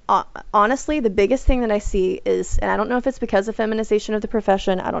 And honestly, the biggest thing that I see is, and I don't know if it's because of feminization of the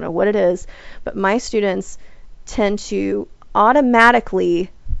profession, I don't know what it is, but my students tend to automatically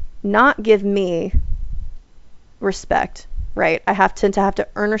not give me respect, right? I tend to have to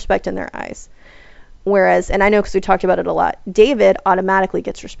earn respect in their eyes. Whereas, and I know because we talked about it a lot, David automatically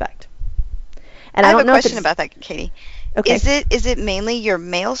gets respect. And I don't know have a question about that, Katie. Okay. Is it mainly your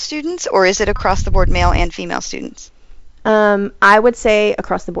male students, or is it across the board male and female students? I would say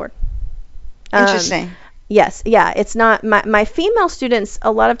across the board. Interesting. Yes, yeah. It's not my female students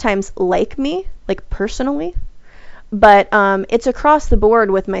a lot of times like me, like personally, but it's across the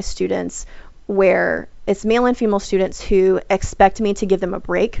board with my students where it's male and female students who expect me to give them a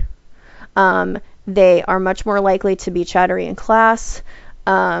break. They are much more likely to be chattery in class.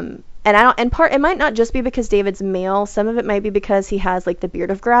 And it might not just be because David's male. Some of it might be because he has like the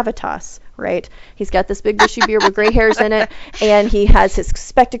beard of gravitas, right? He's got this big bushy beard with gray hairs in it, and he has his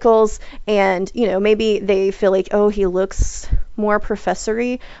spectacles, and maybe they feel like, oh, he looks more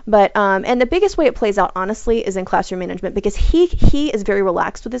professory. But and the biggest way it plays out, honestly, is in classroom management, because he is very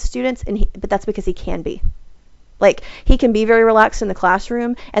relaxed with his students, but that's because he can be. Like, he can be very relaxed in the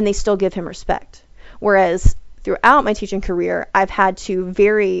classroom, and they still give him respect. Whereas throughout my teaching career, I've had to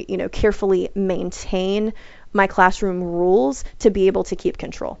very, carefully maintain my classroom rules to be able to keep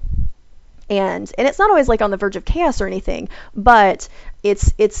control. And it's not always like on the verge of chaos or anything, but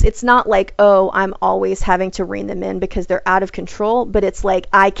it's not like, oh, I'm always having to rein them in because they're out of control, but it's like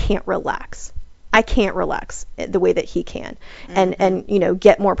I can't relax. I can't relax the way that he can, and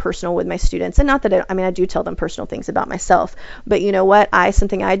get more personal with my students. And not that I do tell them personal things about myself, but you know what?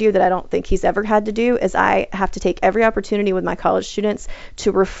 Something I do that I don't think he's ever had to do is I have to take every opportunity with my college students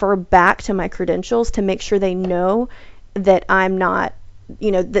to refer back to my credentials to make sure they know that I'm not,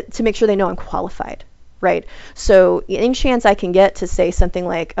 to make sure they know I'm qualified. Right. So any chance I can get to say something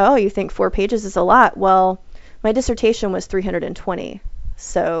like, oh, you think 4 pages is a lot? Well, my dissertation was 320.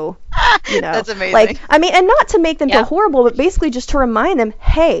 So, that's amazing. And not to make them feel horrible, but basically just to remind them,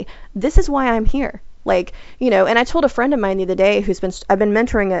 hey, this is why I'm here. And I told a friend of mine the other day I've been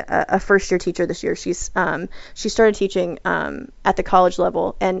mentoring a first year teacher this year. She started teaching at the college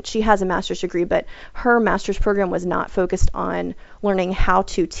level, and she has a master's degree, but her master's program was not focused on learning how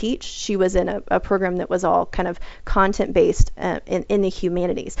to teach. She was in a program that was all kind of content based in the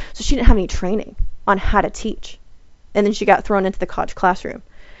humanities. So she didn't have any training on how to teach. And then she got thrown into the college classroom.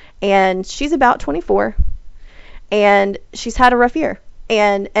 And she's about 24. And she's had a rough year.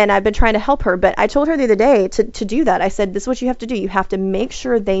 And I've been trying to help her. But I told her the other day to do that. I said, this is what you have to do. You have to make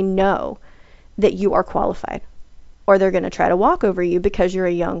sure they know that you are qualified. Or they're going to try to walk over you because you're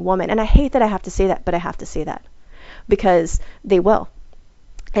a young woman. And I hate that I have to say that, but I have to say that. Because they will.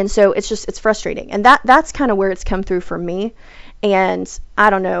 And so it's frustrating. And that's kind of where it's come through for me. And I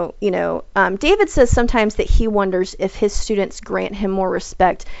don't know, David says sometimes that he wonders if his students grant him more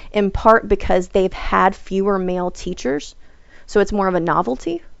respect, in part because they've had fewer male teachers. So it's more of a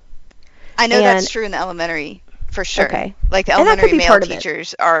novelty. I know that's true in the elementary, for sure. Okay. Like the elementary male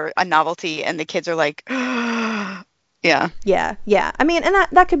teachers are a novelty, and the kids are like, yeah. Yeah. And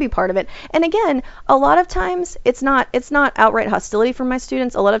that could be part of it. And again, a lot of times it's not outright hostility from my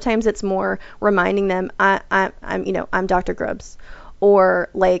students. A lot of times it's more reminding them I'm Dr. Grubbs. Or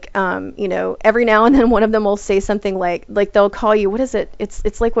every now and then one of them will say something like they'll call you, what is it?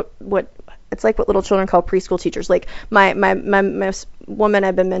 It's like what it's like what little children call preschool teachers. Like my woman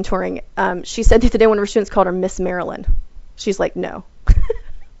I've been mentoring, she said the other day one of her students called her Miss Maryland. She's like, no.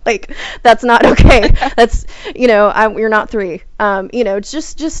 Like, that's not okay. That's, you're not 3. It's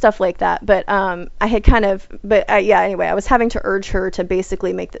just stuff like that. But I had anyway, I was having to urge her to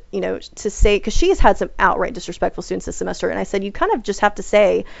basically make to say, because she has had some outright disrespectful students this semester. And I said, you kind of just have to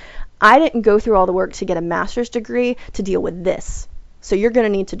say, I didn't go through all the work to get a master's degree to deal with this. So you're going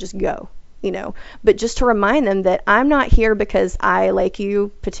to need to just go. But just to remind them that I'm not here because I like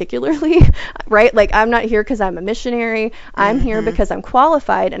you particularly, right? Like, I'm not here because I'm a missionary. I'm here because I'm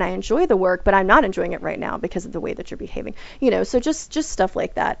qualified and I enjoy the work, but I'm not enjoying it right now because of the way that you're behaving, so just stuff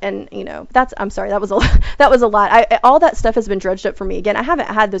like that. And, I'm sorry, that was a lot. All that stuff has been dredged up for me. Again, I haven't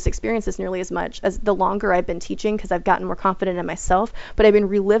had those experiences nearly as much as the longer I've been teaching, because I've gotten more confident in myself, but I've been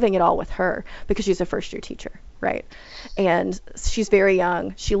reliving it all with her because she's a first year teacher. right? And she's very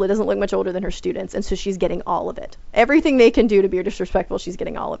young. She doesn't look much older than her students, and so she's getting all of it. Everything they can do to be disrespectful, she's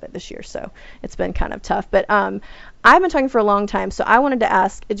getting all of it this year. So it's been kind of tough. But I've been talking for a long time, so I wanted to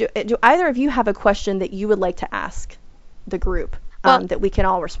ask, do either of you have a question that you would like to ask the group that we can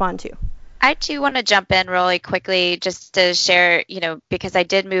all respond to? I do want to jump in really quickly just to share, because I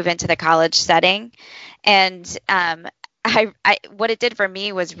did move into the college setting, and I what it did for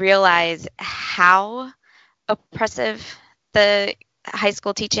me was realize how oppressive the high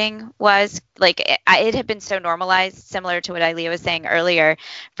school teaching was. Like it had been so normalized, similar to what Ilia was saying earlier,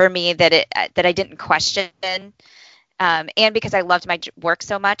 for me that I didn't question, and because I loved my work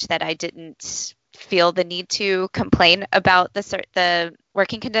so much that I didn't feel the need to complain about the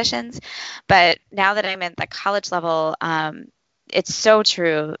working conditions. But now that I'm at the college level, it's so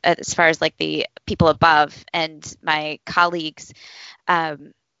true as far as like the people above and my colleagues.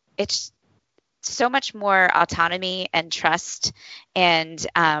 It's so much more autonomy and trust and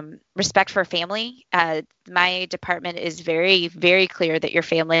respect for family. My department is very, very clear that your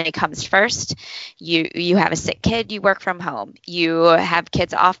family comes first. You have a sick kid, you work from home. You have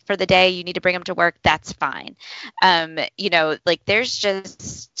kids off for the day, you need to bring them to work, that's fine. Like there's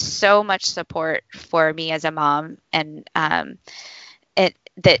just so much support for me as a mom, and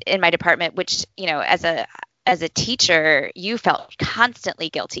that in my department, which, as a teacher, you felt constantly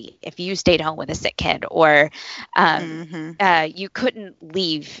guilty if you stayed home with a sick kid, or you couldn't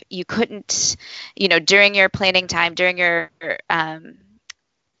leave. You couldn't, during your planning time, during your, when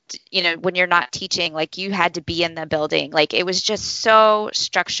you're not teaching, like you had to be in the building. Like it was just so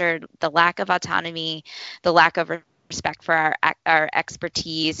structured, the lack of autonomy, the lack of respect for our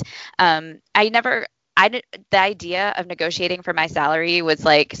expertise. The idea of negotiating for my salary was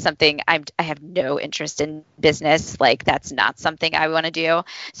like something I have no interest in business. Like that's not something I want to do.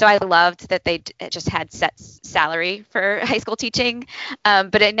 So I loved that they just had set salary for high school teaching.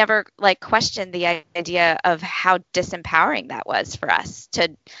 But I never like questioned the idea of how disempowering that was for us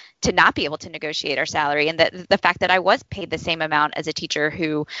to not be able to negotiate our salary, and the fact that I was paid the same amount as a teacher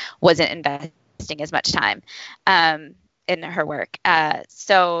who wasn't investing as much time in her work.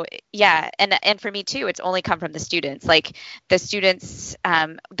 So yeah. And for me too, it's only come from the students. Like the students,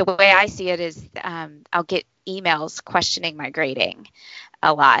 the way I see it is, I'll get emails questioning my grading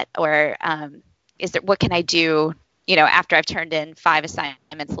a lot, or what can I do, after I've turned in 5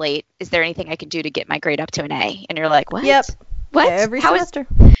 assignments late, is there anything I can do to get my grade up to an A? And you're like, what? Yep. What? Every semester.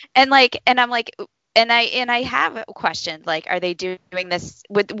 And I'm like, and I have questions like, are they doing this?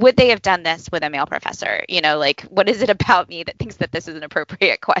 Would they have done this with a male professor? Like, what is it about me that thinks that this is an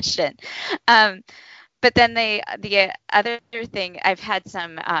appropriate question? But then the other thing, I've had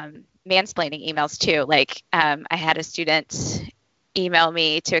some mansplaining emails too. Like I had a student email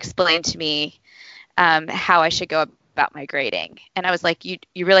me to explain to me how I should go about my grading, and I was like, you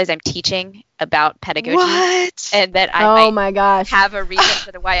realize I'm teaching about pedagogy, What? and that I my gosh, have a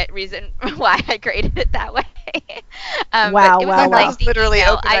reason for why I graded it that way. Wow, but it was wow, a wow. lengthy Literally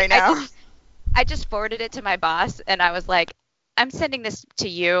email. open right now. I just forwarded it to my boss, and I was like, I'm sending this to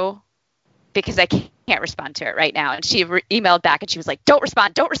you because I can't respond to it right now. And she emailed back, and she was like, don't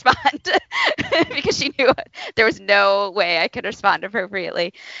respond, because she knew there was no way I could respond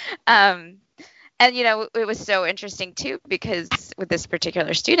appropriately. And, it was so interesting, too, because with this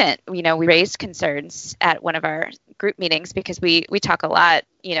particular student, we raised concerns at one of our group meetings, because we talk a lot,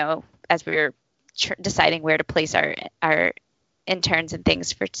 as we were deciding where to place our interns and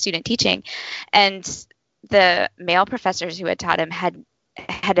things for student teaching. And the male professors who had taught him had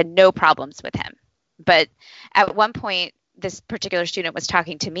no problems with him. But at one point, this particular student was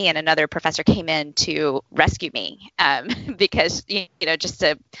talking to me, and another professor came in to rescue me, because, just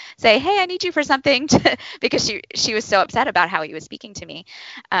to say, hey, I need you for something, because she was so upset about how he was speaking to me.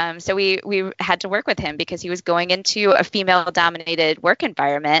 So we had to work with him, because he was going into a female-dominated work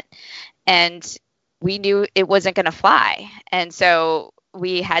environment, and we knew it wasn't going to fly. And so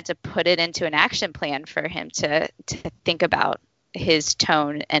we had to put it into an action plan for him to think about his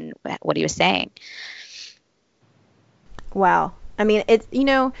tone and what he was saying. Wow. I mean,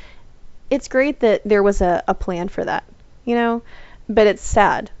 it's great that there was a plan for that, but it's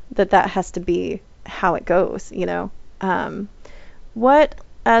sad that has to be how it goes, What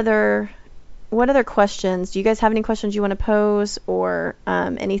other questions? Do you guys have any questions you want to pose, or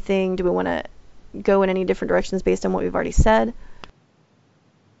anything? Do we want to go in any different directions based on what we've already said?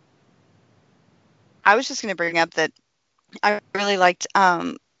 I was just going to bring up that I really liked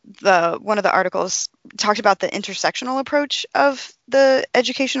one of the articles talked about the intersectional approach of the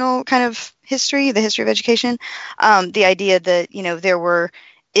educational kind of history, the history of education. The idea that,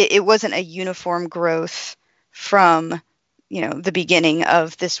 it wasn't a uniform growth from, the beginning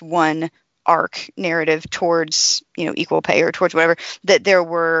of this one arc narrative towards, equal pay or towards whatever, that there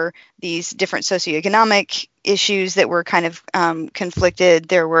were these different socioeconomic issues that were kind of conflicted.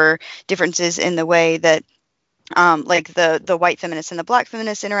 There were differences in the way that like the white feminists and the black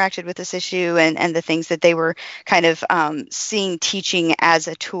feminists interacted with this issue, and the things that they were kind of seeing teaching as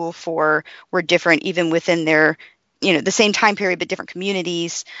a tool for were different, even within their, the same time period, but different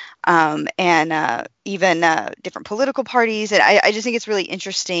communities, and even different political parties. And I just think it's really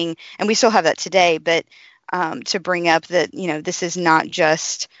interesting, and we still have that today, but to bring up that, this is not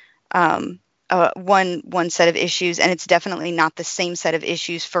just one set of issues, and it's definitely not the same set of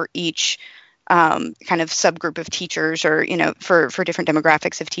issues for each kind of subgroup of teachers, or for different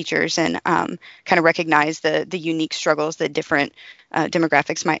demographics of teachers, and kind of recognize the unique struggles that different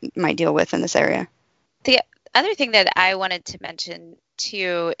demographics might deal with in this area. The other thing that I wanted to mention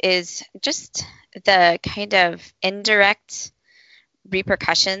too is just the kind of indirect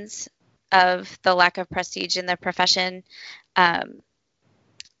repercussions of the lack of prestige in the profession.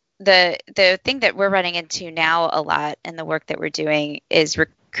 The thing that we're running into now a lot in the work that we're doing is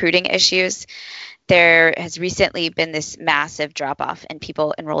recruiting issues. There has recently been this massive drop-off in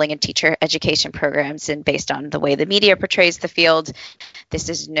people enrolling in teacher education programs, and based on the way the media portrays the field, this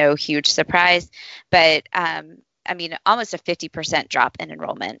is no huge surprise. But almost a 50% drop in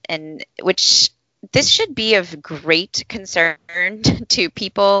enrollment, and which this should be of great concern to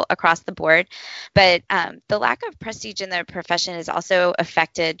people across the board. But the lack of prestige in the profession has also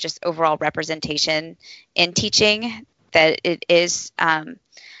affected just overall representation in teaching, that it is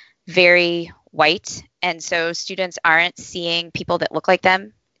very white. And so students aren't seeing people that look like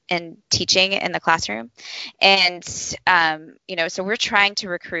them in teaching in the classroom. And, so we're trying to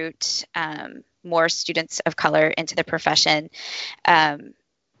recruit more students of color into the profession,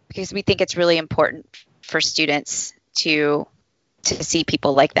 because we think it's really important for students to see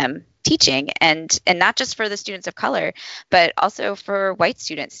people like them teaching, and not just for the students of color, but also for white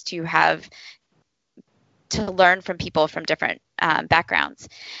students to learn from people from different backgrounds.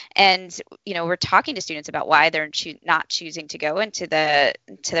 And we're talking to students about why they're not choosing to go into the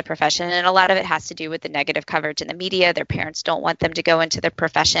profession, and a lot of it has to do with the negative coverage in the media. Their parents don't want them to go into the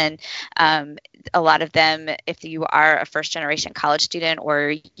profession. A lot of them, if you are a first generation college student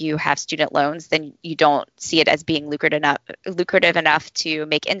or you have student loans, then you don't see it as being lucrative enough to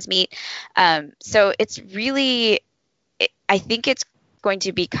make ends meet. So it's really, I think it's going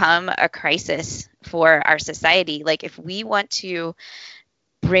to become a crisis for our society. Like, if we want to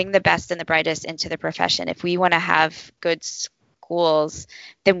bring the best and the brightest into the profession, if we want to have good schools,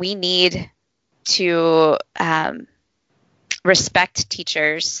 then we need to respect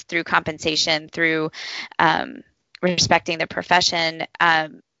teachers through compensation, through respecting the profession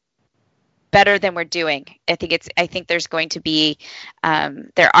better than we're doing. I think there's going to be,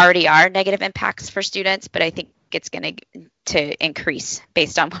 there already are negative impacts for students, but I think it's going to increase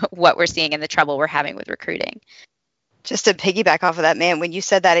based on what we're seeing and the trouble we're having with recruiting. Just to piggyback off of that, man, when you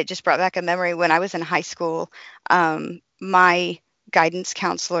said that, it just brought back a memory. When I was in high school, my guidance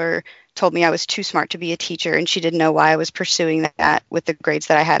counselor told me I was too smart to be a teacher, and she didn't know why I was pursuing that with the grades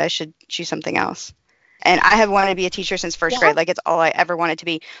that I had. I should choose something else. And I have wanted to be a teacher since first grade. Like, it's all I ever wanted to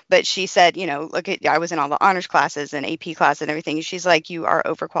be. But she said, look, I was in all the honors classes and AP classes and everything. She's like, you are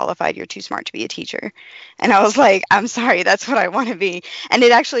overqualified. You're too smart to be a teacher. And I was like, I'm sorry, that's what I want to be. And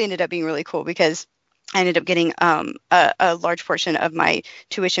it actually ended up being really cool, because I ended up getting a large portion of my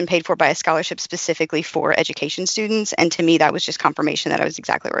tuition paid for by a scholarship specifically for education students. And to me, that was just confirmation that I was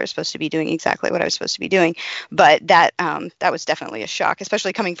exactly where I was supposed to be doing exactly what I was supposed to be doing. But that was definitely a shock,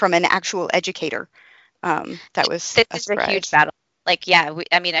 especially coming from an actual educator. That was a huge battle. Like,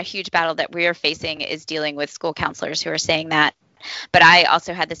 a huge battle that we are facing is dealing with school counselors who are saying that. But I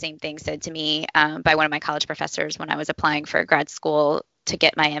also had the same thing said to me by one of my college professors when I was applying for grad school to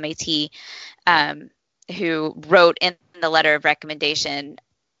get my MAT, who wrote in the letter of recommendation,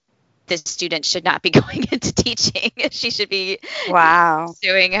 this student should not be going into teaching. She should be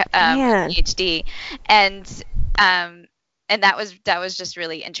pursuing a PhD. And that was just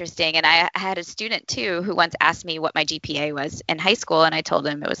really interesting. And I had a student too who once asked me what my GPA was in high school, and I told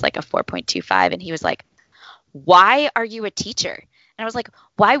him it was like a 4.25, and he was like, "Why are you a teacher?" And I was like,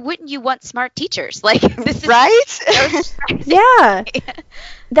 "Why wouldn't you want smart teachers?" Like, this is right? Yeah,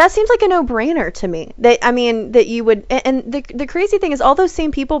 that seems like a no-brainer to me. That you would. And the crazy thing is, all those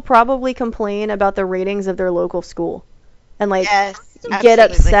same people probably complain about the ratings of their local school, and get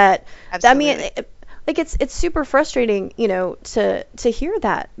upset. Absolutely. Like, it's super frustrating, to hear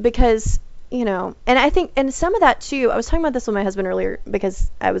that, because and I think, and some of that too, I was talking about this with my husband earlier because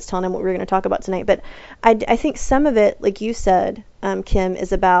I was telling him what we were going to talk about tonight, but I think some of it, like you said, Kim,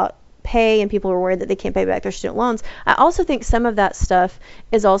 is about pay and people are worried that they can't pay back their student loans. I also think some of that stuff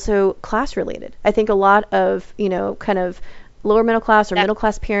is also class related. I think a lot of, kind of lower middle class or middle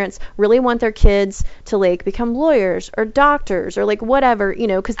class parents really want their kids to like become lawyers or doctors or like whatever,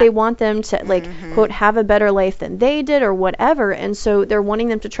 because they want them to like quote have a better life than they did or whatever. And so they're wanting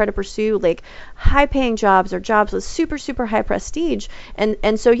them to try to pursue like high paying jobs or jobs with super super high prestige,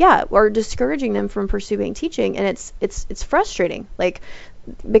 and so yeah, we're discouraging them from pursuing teaching, and it's frustrating, like,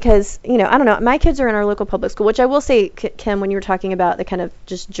 because I don't know, my kids are in our local public school, which I will say, Kim, when you were talking about the kind of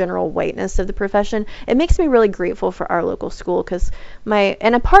just general whiteness of the profession, it makes me really grateful for our local school, because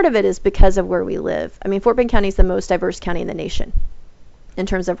and a part of it is because of where we live. I mean, Fort Bend County is the most diverse county in the nation in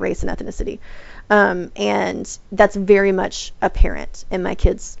terms of race and ethnicity, and that's very much apparent in my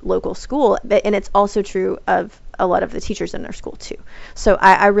kids' local school, and it's also true of a lot of the teachers in their school too. So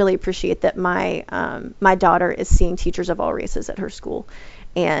I really appreciate that my daughter is seeing teachers of all races at her school,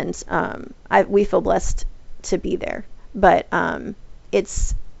 and we feel blessed to be there. But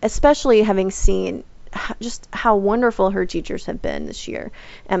it's especially having seen just how wonderful her teachers have been this year.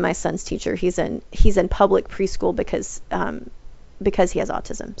 And my son's teacher, he's in public preschool because he has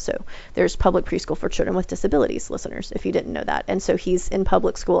autism. So there's public preschool for children with disabilities, listeners, if you didn't know that. And so he's in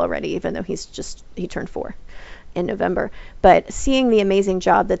public school already, even though he turned 4 in November. But seeing the amazing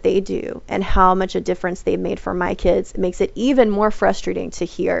job that they do and how much a difference they've made for my kids, it makes it even more frustrating to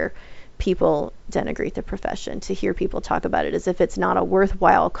hear people denigrate the profession, to hear people talk about it as if it's not a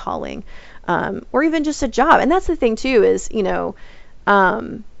worthwhile calling, or even just a job. And that's the thing too, is,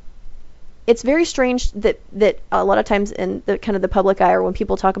 it's very strange that a lot of times in the kind of the public eye, or when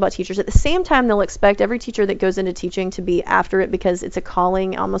people talk about teachers, at the same time they'll expect every teacher that goes into teaching to be after it because it's a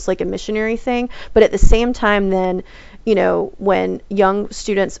calling, almost like a missionary thing. But at the same time, then, when young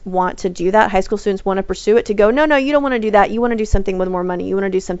students want to do that, high school students want to pursue it, to go, no, you don't want to do that. You want to do something with more money. You want to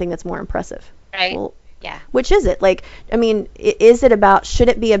do something that's more impressive. Right. Well, yeah. Which is it? Like, I mean, should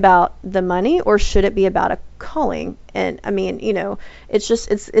it be about the money, or should it be about a calling? And I mean, it's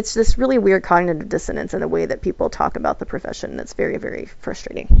this really weird cognitive dissonance in the way that people talk about the profession that's very, very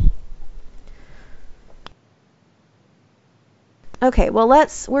frustrating. Okay, well,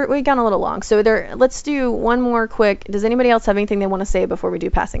 we've gone a little long, so let's do one more quick. Does anybody else have anything they want to say before we do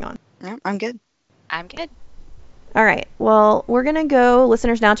passing on? No, I'm good. I'm good. All right. Well, we're going to go,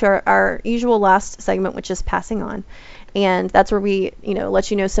 listeners, now to our usual last segment, which is passing on. And that's where we,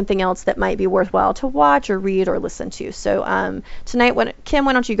 let you know something else that might be worthwhile to watch or read or listen to. So tonight, Kim,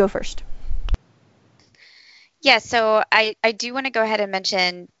 why don't you go first? Yeah, so I do want to go ahead and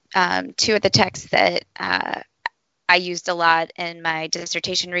mention 2 of the texts that I used a lot in my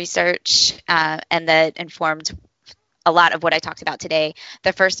dissertation research, and that informed a lot of what I talked about today.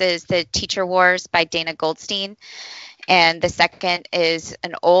 The first is The Teacher Wars by Dana Goldstein. And the second is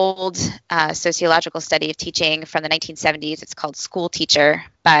an old sociological study of teaching from the 1970s. It's called School Teacher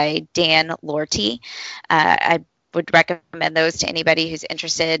by Dan Lorty. I would recommend those to anybody who's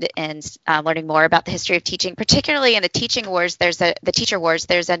interested in learning more about the history of teaching, particularly in the Teaching Wars. The Teacher Wars.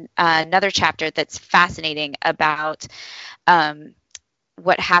 There's another chapter that's fascinating about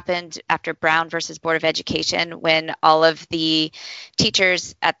what happened after Brown versus Board of Education, when all of the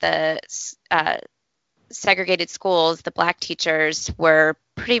teachers at the segregated schools, the black teachers, were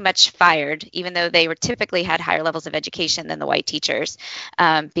pretty much fired, even though they typically had higher levels of education than the white teachers,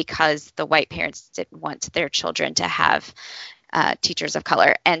 because the white parents didn't want their children to have teachers of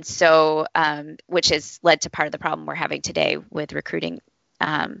color. And so, which has led to part of the problem we're having today with recruiting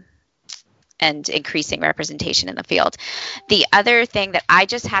and increasing representation in the field. The other thing that I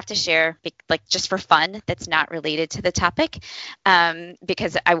just have to share, like just for fun, that's not related to the topic,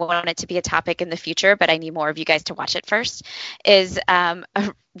 because I want it to be a topic in the future, but I need more of you guys to watch it first, is a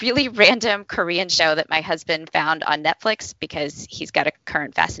really random Korean show that my husband found on Netflix because he's got a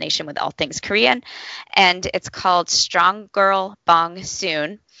current fascination with all things Korean. And it's called Strong Girl Bong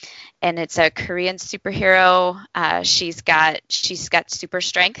Soon. And it's a Korean superhero. She's got super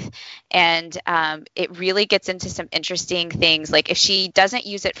strength, and it really gets into some interesting things. Like if she doesn't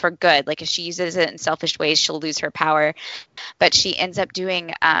use it for good, like if she uses it in selfish ways, she'll lose her power. But she ends up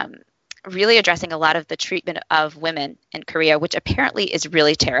doing really addressing a lot of the treatment of women in Korea, which apparently is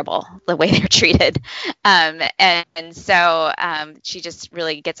really terrible, the way they're treated. And so she just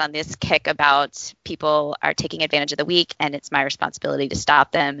really gets on this kick about people are taking advantage of the weak, and it's my responsibility to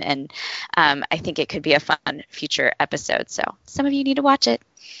stop them. And I think it could be a fun future episode. So some of you need to watch it.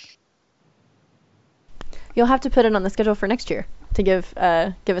 You'll have to put it on the schedule for next year. to give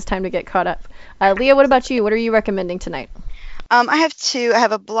us time to get caught up. Leah, what about you? What are you recommending tonight? I have two. I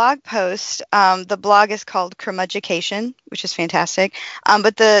have a blog post. The blog is called Curmudgecation, which is fantastic.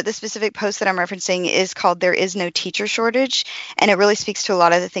 But the specific post that I'm referencing is called There Is No Teacher Shortage. And it really speaks to a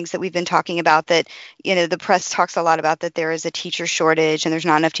lot of the things that we've been talking about, that, the press talks a lot about that there is a teacher shortage and there's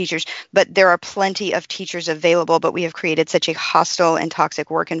not enough teachers, but there are plenty of teachers available. But we have created such a hostile and toxic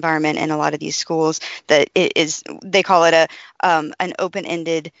work environment in a lot of these schools that they call it an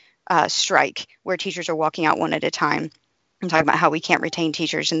open-ended strike, where teachers are walking out one at a time. I'm talking about how we can't retain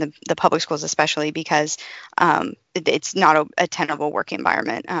teachers in the public schools, especially because it's not a tenable work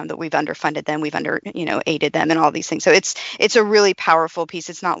environment, that we've underfunded them, we've aided them, and all these things. So it's a really powerful piece.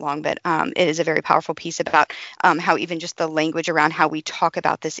 It's not long, but it is a very powerful piece about how even just the language around how we talk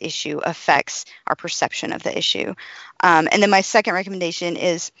about this issue affects our perception of the issue. And then my second recommendation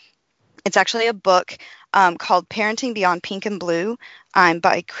is, it's actually a book called Parenting Beyond Pink and Blue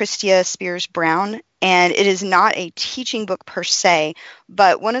by Christia Spears Brown. And it is not a teaching book per se,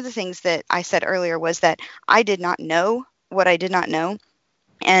 but one of the things that I said earlier was that I did not know what I did not know,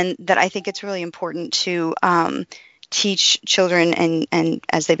 and that I think it's really important to teach children and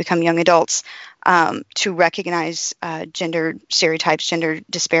as they become young adults to recognize gender stereotypes, gender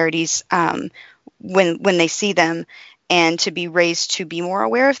disparities when they see them, and to be raised to be more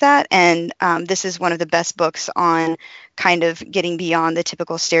aware of that. And this is one of the best books on kind of getting beyond the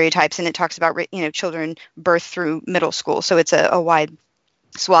typical stereotypes. And it talks about, children birth through middle school. So it's a wide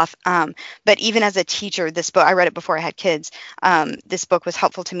swath. But even as a teacher, this book, I read it before I had kids. This book was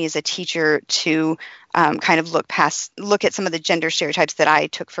helpful to me as a teacher to kind of look at some of the gender stereotypes that I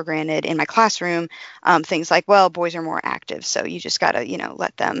took for granted in my classroom. Things like, well, boys are more active, so you just got to,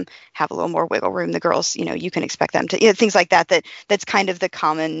 let them have a little more wiggle room. The girls, you can expect them to, things like that, that's kind of the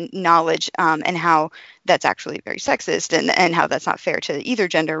common knowledge, and how that's actually very sexist, and how that's not fair to either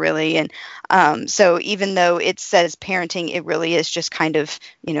gender, really. And so even though it says parenting, it really is just kind of,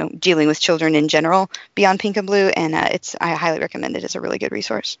 dealing with children in general beyond Pink and Blue. And I highly recommend it. It's a really good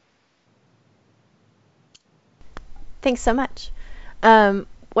resource. Thanks so much.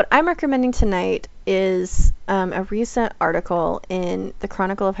 What I'm recommending tonight is a recent article in the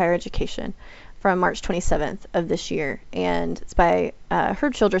Chronicle of Higher Education from March 27th of this year. And it's by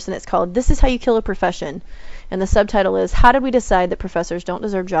Herb Childress, and it's called "This is How You Kill a Profession." And the subtitle is, "How Did We Decide That Professors Don't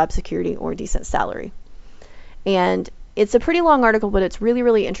Deserve Job Security or Decent Salary?" And it's a pretty long article, but it's really,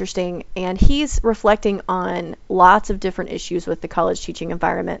 really interesting. And he's reflecting on lots of different issues with the college teaching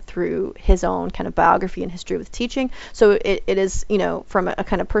environment through his own kind of biography and history with teaching. So it is, from a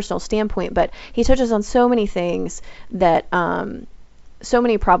kind of personal standpoint, but he touches on so many things that, so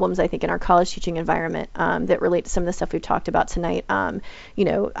many problems, I think, in our college teaching environment that relate to some of the stuff we've talked about tonight.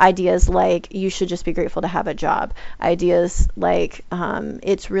 Ideas like you should just be grateful to have a job. Ideas like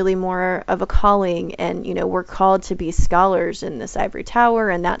it's really more of a calling, and, we're called to be scholars in this ivory tower,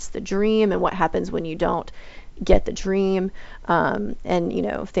 and that's the dream, and what happens when you don't get the dream, and,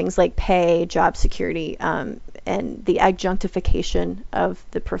 things like pay, job security, and the adjunctification of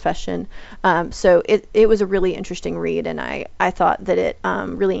the profession. So it was a really interesting read, and I thought that it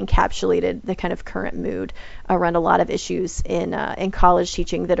really encapsulated the kind of current mood around a lot of issues in college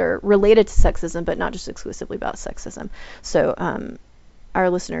teaching that are related to sexism, but not just exclusively about sexism. So our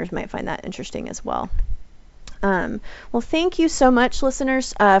listeners might find that interesting as well. Well, thank you so much,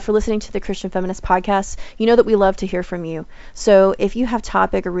 listeners, for listening to the Christian Feminist podcast. You know that we love to hear from you. So if you have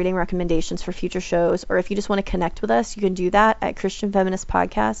topic or reading recommendations for future shows, or if you just want to connect with us, you can do that at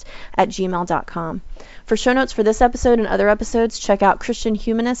christianfeministpodcast@gmail.com. For show notes for this episode and other episodes, check out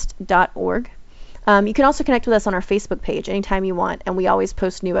christianhumanist.org. You can also connect with us on our Facebook page anytime you want, and we always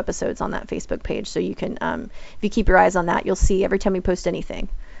post new episodes on that Facebook page. So you can, if you keep your eyes on that, you'll see every time we post anything.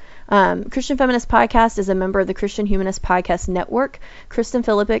 Christian Feminist Podcast is a member of the Christian Humanist Podcast Network. Kristen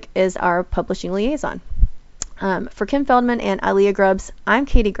Philippic is our publishing liaison. For Kim Feldman and Ilia Grubbs, I'm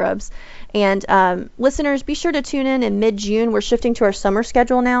Katie Grubbs. And listeners, be sure to tune in mid-June. We're shifting to our summer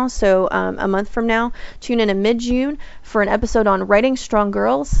schedule now, so a month from now, tune in mid-June for an episode on writing strong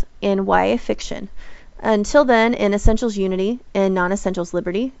girls in YA fiction. Until then, in essentials unity, in non-essentials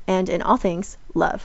liberty, and in all things love.